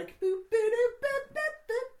are all like boop, boop, boop, boop,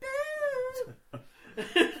 boop,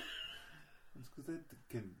 boop. It's because they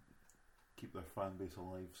can keep their fan base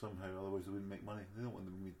alive somehow, otherwise they wouldn't make money. They don't want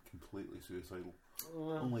them to be completely suicidal.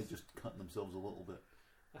 Only just cutting themselves a little bit.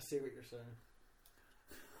 I see what you're saying.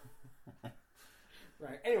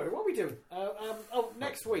 Right, anyway, what are we doing?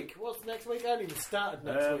 Next week. What's next week? I haven't even started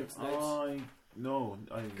next week's notes.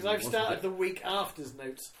 Because I've started the week after's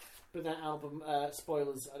notes, but that album,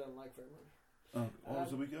 spoilers, I don't like very much. What was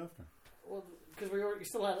the week after? Well, because we already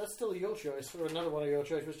still had, that's still your choice, or another one of your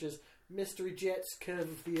choice, which is Mystery Jets Curve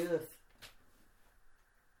of the Earth.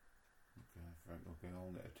 Okay,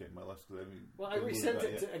 I'll need to check my list. I resent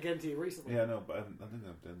it again to you recently. Yeah, no, but I think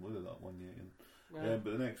I've downloaded that one yet.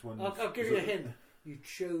 But the next one... I'll give you a hint. You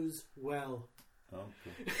chose well. Oh,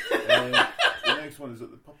 cool. The next one is the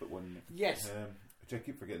puppet one. Yes. Which I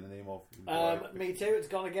keep forgetting the name of. Me too, it's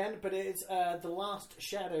gone again, but it's The Last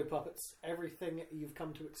Shadow Puppets, Everything You've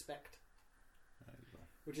Come to Expect.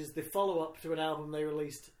 Which is the follow-up to an album they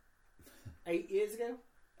released 8 years ago.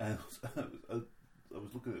 And I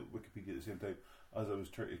was looking at Wikipedia at the same time as I was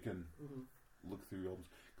trying to look through albums.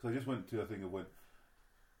 Because I just went to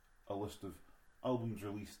a list of albums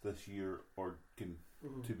released this year or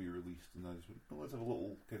to be released, and I just went, let's have a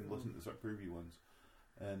little listen to sort of preview ones,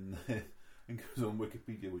 and it goes on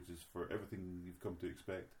Wikipedia, which is for Everything You've Come to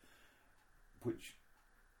Expect, which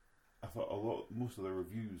I thought most of the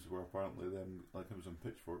reviews were apparently them, like it was on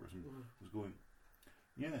Pitchfork or something, was going,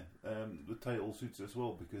 the title suits us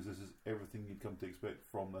well because this is everything you'd come to expect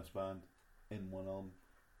from this band in one album.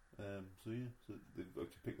 So they've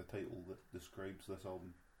actually picked a title that describes this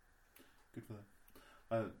album. Good for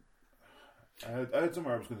them. I had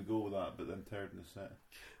somewhere I was going to go with that, but then Tiredness set.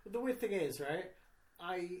 The weird thing is, right,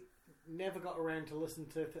 I never got around to listen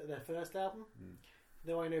to their first album,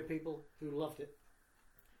 though I know people who loved it.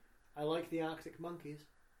 I like the Arctic Monkeys,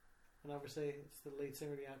 and obviously it's the lead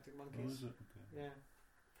singer of the Arctic Monkeys. Oh, is it? Okay.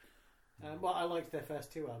 Yeah. Well, I liked their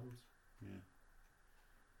first two albums. Yeah.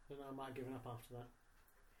 Then I might have given up after that.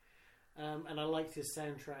 And I liked his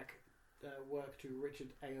soundtrack work to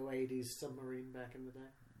Richard Ayoade's Submarine back in the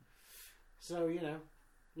day. So,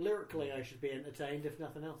 lyrically I should be entertained, if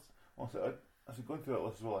nothing else. Also, as I'm going through that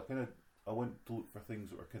list as well, I went to look for things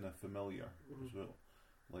that were kind of familiar as well.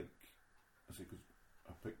 Like, because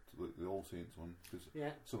I picked the All Saints one, because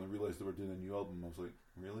suddenly I realised they were doing a new album. I was like,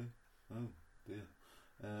 really? Oh, dear.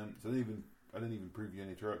 So I didn't even preview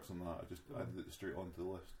any tracks on that. I just added it straight onto the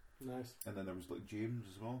list. Nice. And then there was like James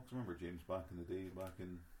as well. Cause I remember James back in the day,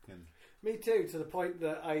 Me too, to the point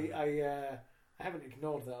that I haven't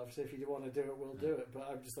ignored that. Obviously, if you want to do it, we'll do it. But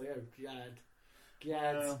I'm just like, oh,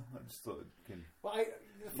 Gad. Well, I just thought Well,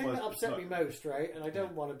 the thing that upset me most, right, and I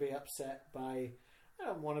don't want to be upset by... I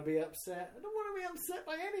don't want to be upset. I don't want to be upset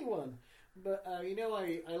by anyone. But,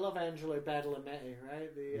 I love Angelo Badalamenti,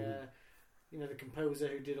 right? The composer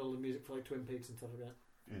who did all the music for like Twin Peaks and stuff like that.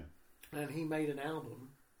 Yeah. And he made an album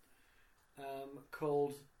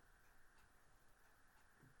called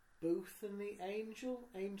Booth and the Angel?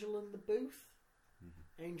 Angel in the Booth?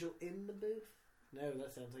 Angel in the Booth? No,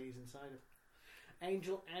 that sounds like he's inside it.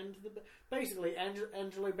 Angel and basically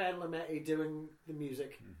Angelo Badalamenti doing the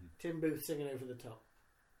music, Tim Booth singing over the top.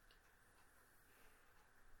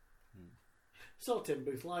 Saw Tim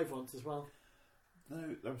Booth live once as well.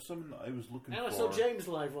 Now, there was something that I was looking for. And I saw James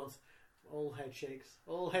live once. All head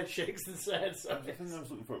shakes and sad songs. The thing I was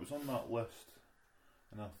looking for, it was on that list,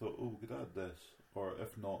 and I thought, oh, we could add this, or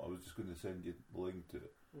if not, I was just going to send you the link to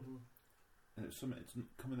it. And it's something. It's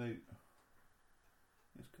coming out.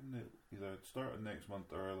 It's coming out either starting next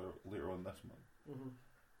month or later on this month.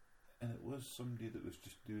 And it was somebody that was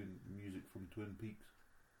just doing music from Twin Peaks.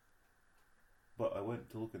 But I went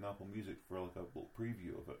to look in Apple Music for like a little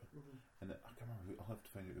preview of it, and I can't remember. I'll have to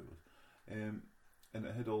find out who it was. And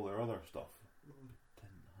it had all their other stuff. It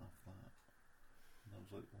didn't have that. And I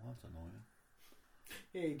was like, well, that's annoying.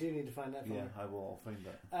 Yeah, you do need to find that for me. Yeah, I will. I'll find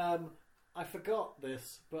that. I forgot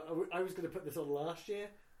this, but I was going to put this on last year.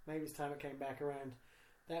 Maybe it's time it came back around.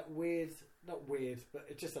 That not weird, but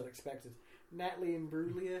it's just unexpected. Natalie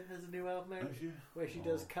Imbruglia has a new album out where she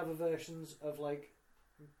does cover versions of like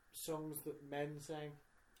songs that men sang,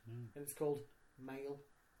 and it's called Male.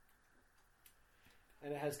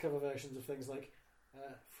 And it has cover versions of things like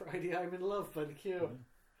Friday I'm in Love by The Cure,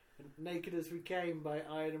 and Naked as We Came by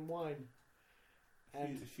Iron and Wine.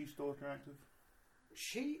 And is she still attractive?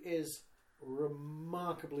 She is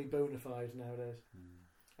remarkably bona fide nowadays.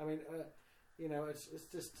 I mean, it's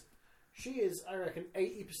just, she is, I reckon,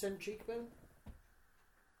 80% cheekbone.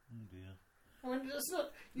 Oh dear. I mean, that's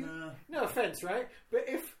not, no offence, right? But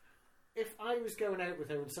if I was going out with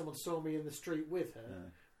her and someone saw me in the street with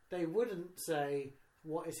her, they wouldn't say,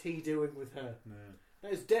 what is he doing with her?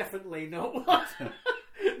 That is definitely not what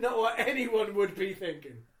not what anyone would be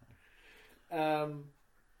thinking.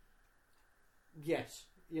 Yes,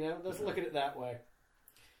 let's look at it that way.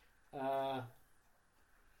 God,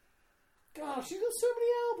 she's got so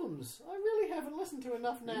many albums. I really haven't listened to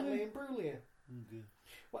enough Natalie Imbruglia. Oh dear.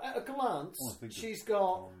 Well, at a glance, she's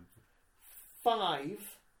got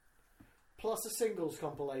 5, plus a singles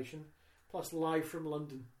compilation, plus Live from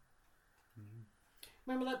London.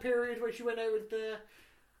 Remember that period where she went out with the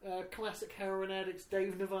classic heroin addicts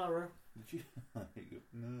Dave Navarro? Did she?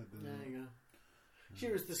 No, there you go. She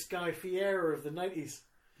was the Sky Fiera of the 90s.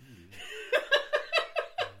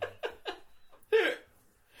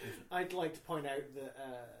 I'd like to point out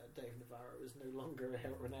that Dave Navarro is no longer a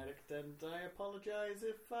heroin addict, and I apologise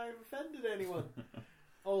if I've offended anyone.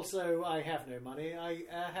 Also, I have no money. I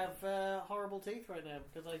have horrible teeth right now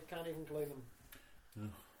because I can't even clean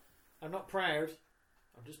them. I'm not proud.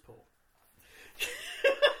 I'm just poor.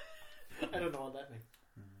 I don't know what that means.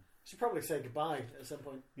 Should probably say goodbye at some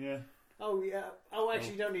point. Yeah. Oh yeah. Oh,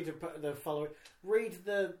 actually, you don't need to put the follow. Read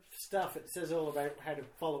the stuff. It says all about how to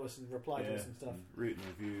follow us and reply to us and stuff. And rate and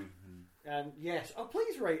review. And yes,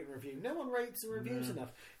 please rate and review. No one rates and reviews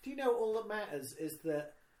enough. Do you know all that matters is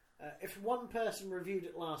that if one person reviewed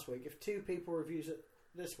it last week, if 2 people reviews it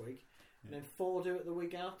this week, and then 4 do it the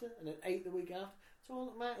week after, and then 8 the week after, that's all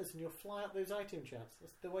that matters, and you'll fly up those iTunes charts.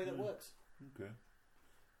 That's the way that works. Okay.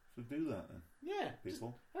 So do that then. Yeah.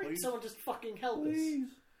 People. Someone just fucking help us.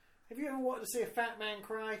 Have you ever wanted to see a fat man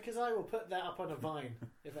cry? Because I will put that up on a Vine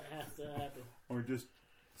if it has to happen. Or just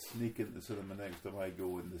sneak into the cinema next time I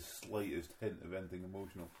go in the slightest hint of anything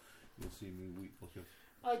emotional. You'll see me weep like a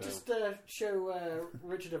I just show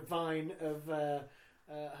Richard a Vine of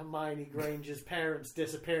Hermione Granger's parents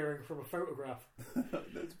disappearing from a photograph.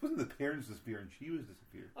 It wasn't the parents disappearing, she was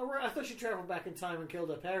disappeared. Oh, right, I thought she travelled back in time and killed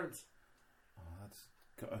her parents. Oh,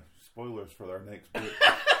 that's spoilers for our next book.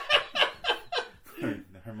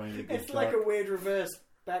 Hermione it's like a weird reverse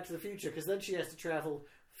Back to the Future, because then she has to travel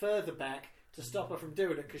further back to stop her from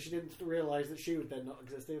doing it, because she didn't realise that she would then not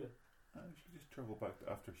exist either. She could just travel back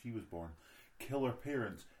to after she was born, kill her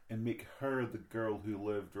parents, and make her the girl who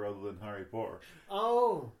lived rather than Harry Potter.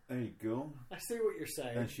 Oh! There you go. I see what you're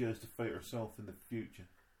saying. And she has to fight herself in the future.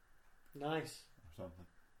 Nice. Or something.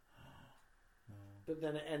 But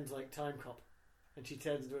then it ends like Time Cop, and she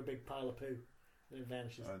turns into a big pile of poo, and then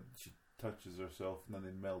vanishes. She touches herself, and then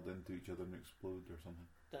they meld into each other and explode or something.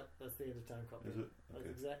 That's the end of Time Cop. Is it? Okay.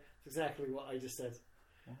 That's exactly what I just said.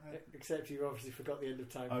 Except you obviously forgot the end of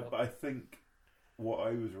Time Cop. But I think what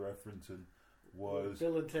I was referencing was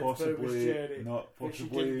Bill and Ted's Bogus Journey. Not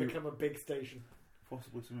possibly. She didn't become a big station.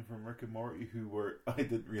 Possibly something from Rick and Morty, who were, I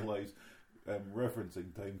didn't realise,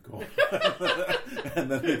 referencing Time Cop. And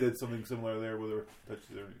then they did something similar there where they were touches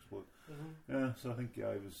there and explode. Yeah, so I think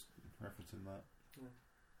I was referencing that.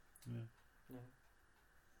 Yeah.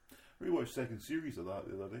 We watched the second series of that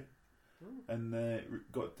the other day, and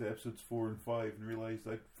got to episodes 4 and 5 and realised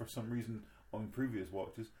that for some reason on previous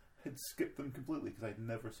watches had skipped them completely because I'd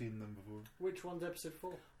never seen them before. Which one's episode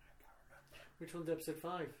 4? I can't remember. Which one's episode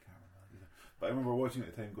 5? I can't remember either. But I remember watching it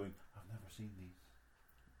at the time going, I've never seen these.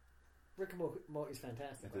 Rick and Morty's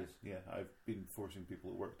fantastic. It is, yeah. I've been forcing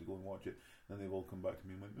people at work to go and watch it, and they've all come back to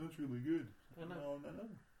me and went, "That's really good." I know. No.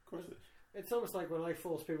 Of course it is. It's almost like when I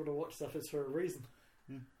force people to watch stuff, it's for a reason.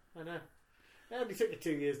 Yeah. I know. It only took you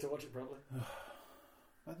 2 years to watch it properly.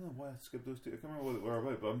 I don't know why I skipped those two. I can't remember what they were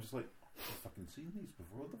about, but I'm just like, I've fucking seen these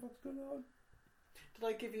before. What the fuck's going on? Did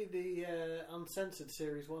I give you the uncensored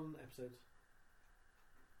Series 1 episodes?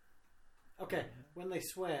 Okay, when they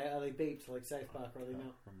swear, are they beeped like South Park, or are they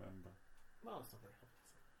not? Remember. Well, that's not very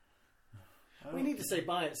helpful. We need to say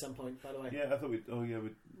bye at some point, by the way. Yeah, I thought we'd... Oh, yeah,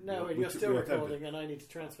 we'd... No, yeah, you're still recording and I need to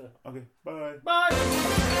transfer. Okay, bye. Bye!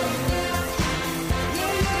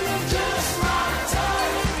 Just my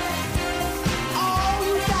time.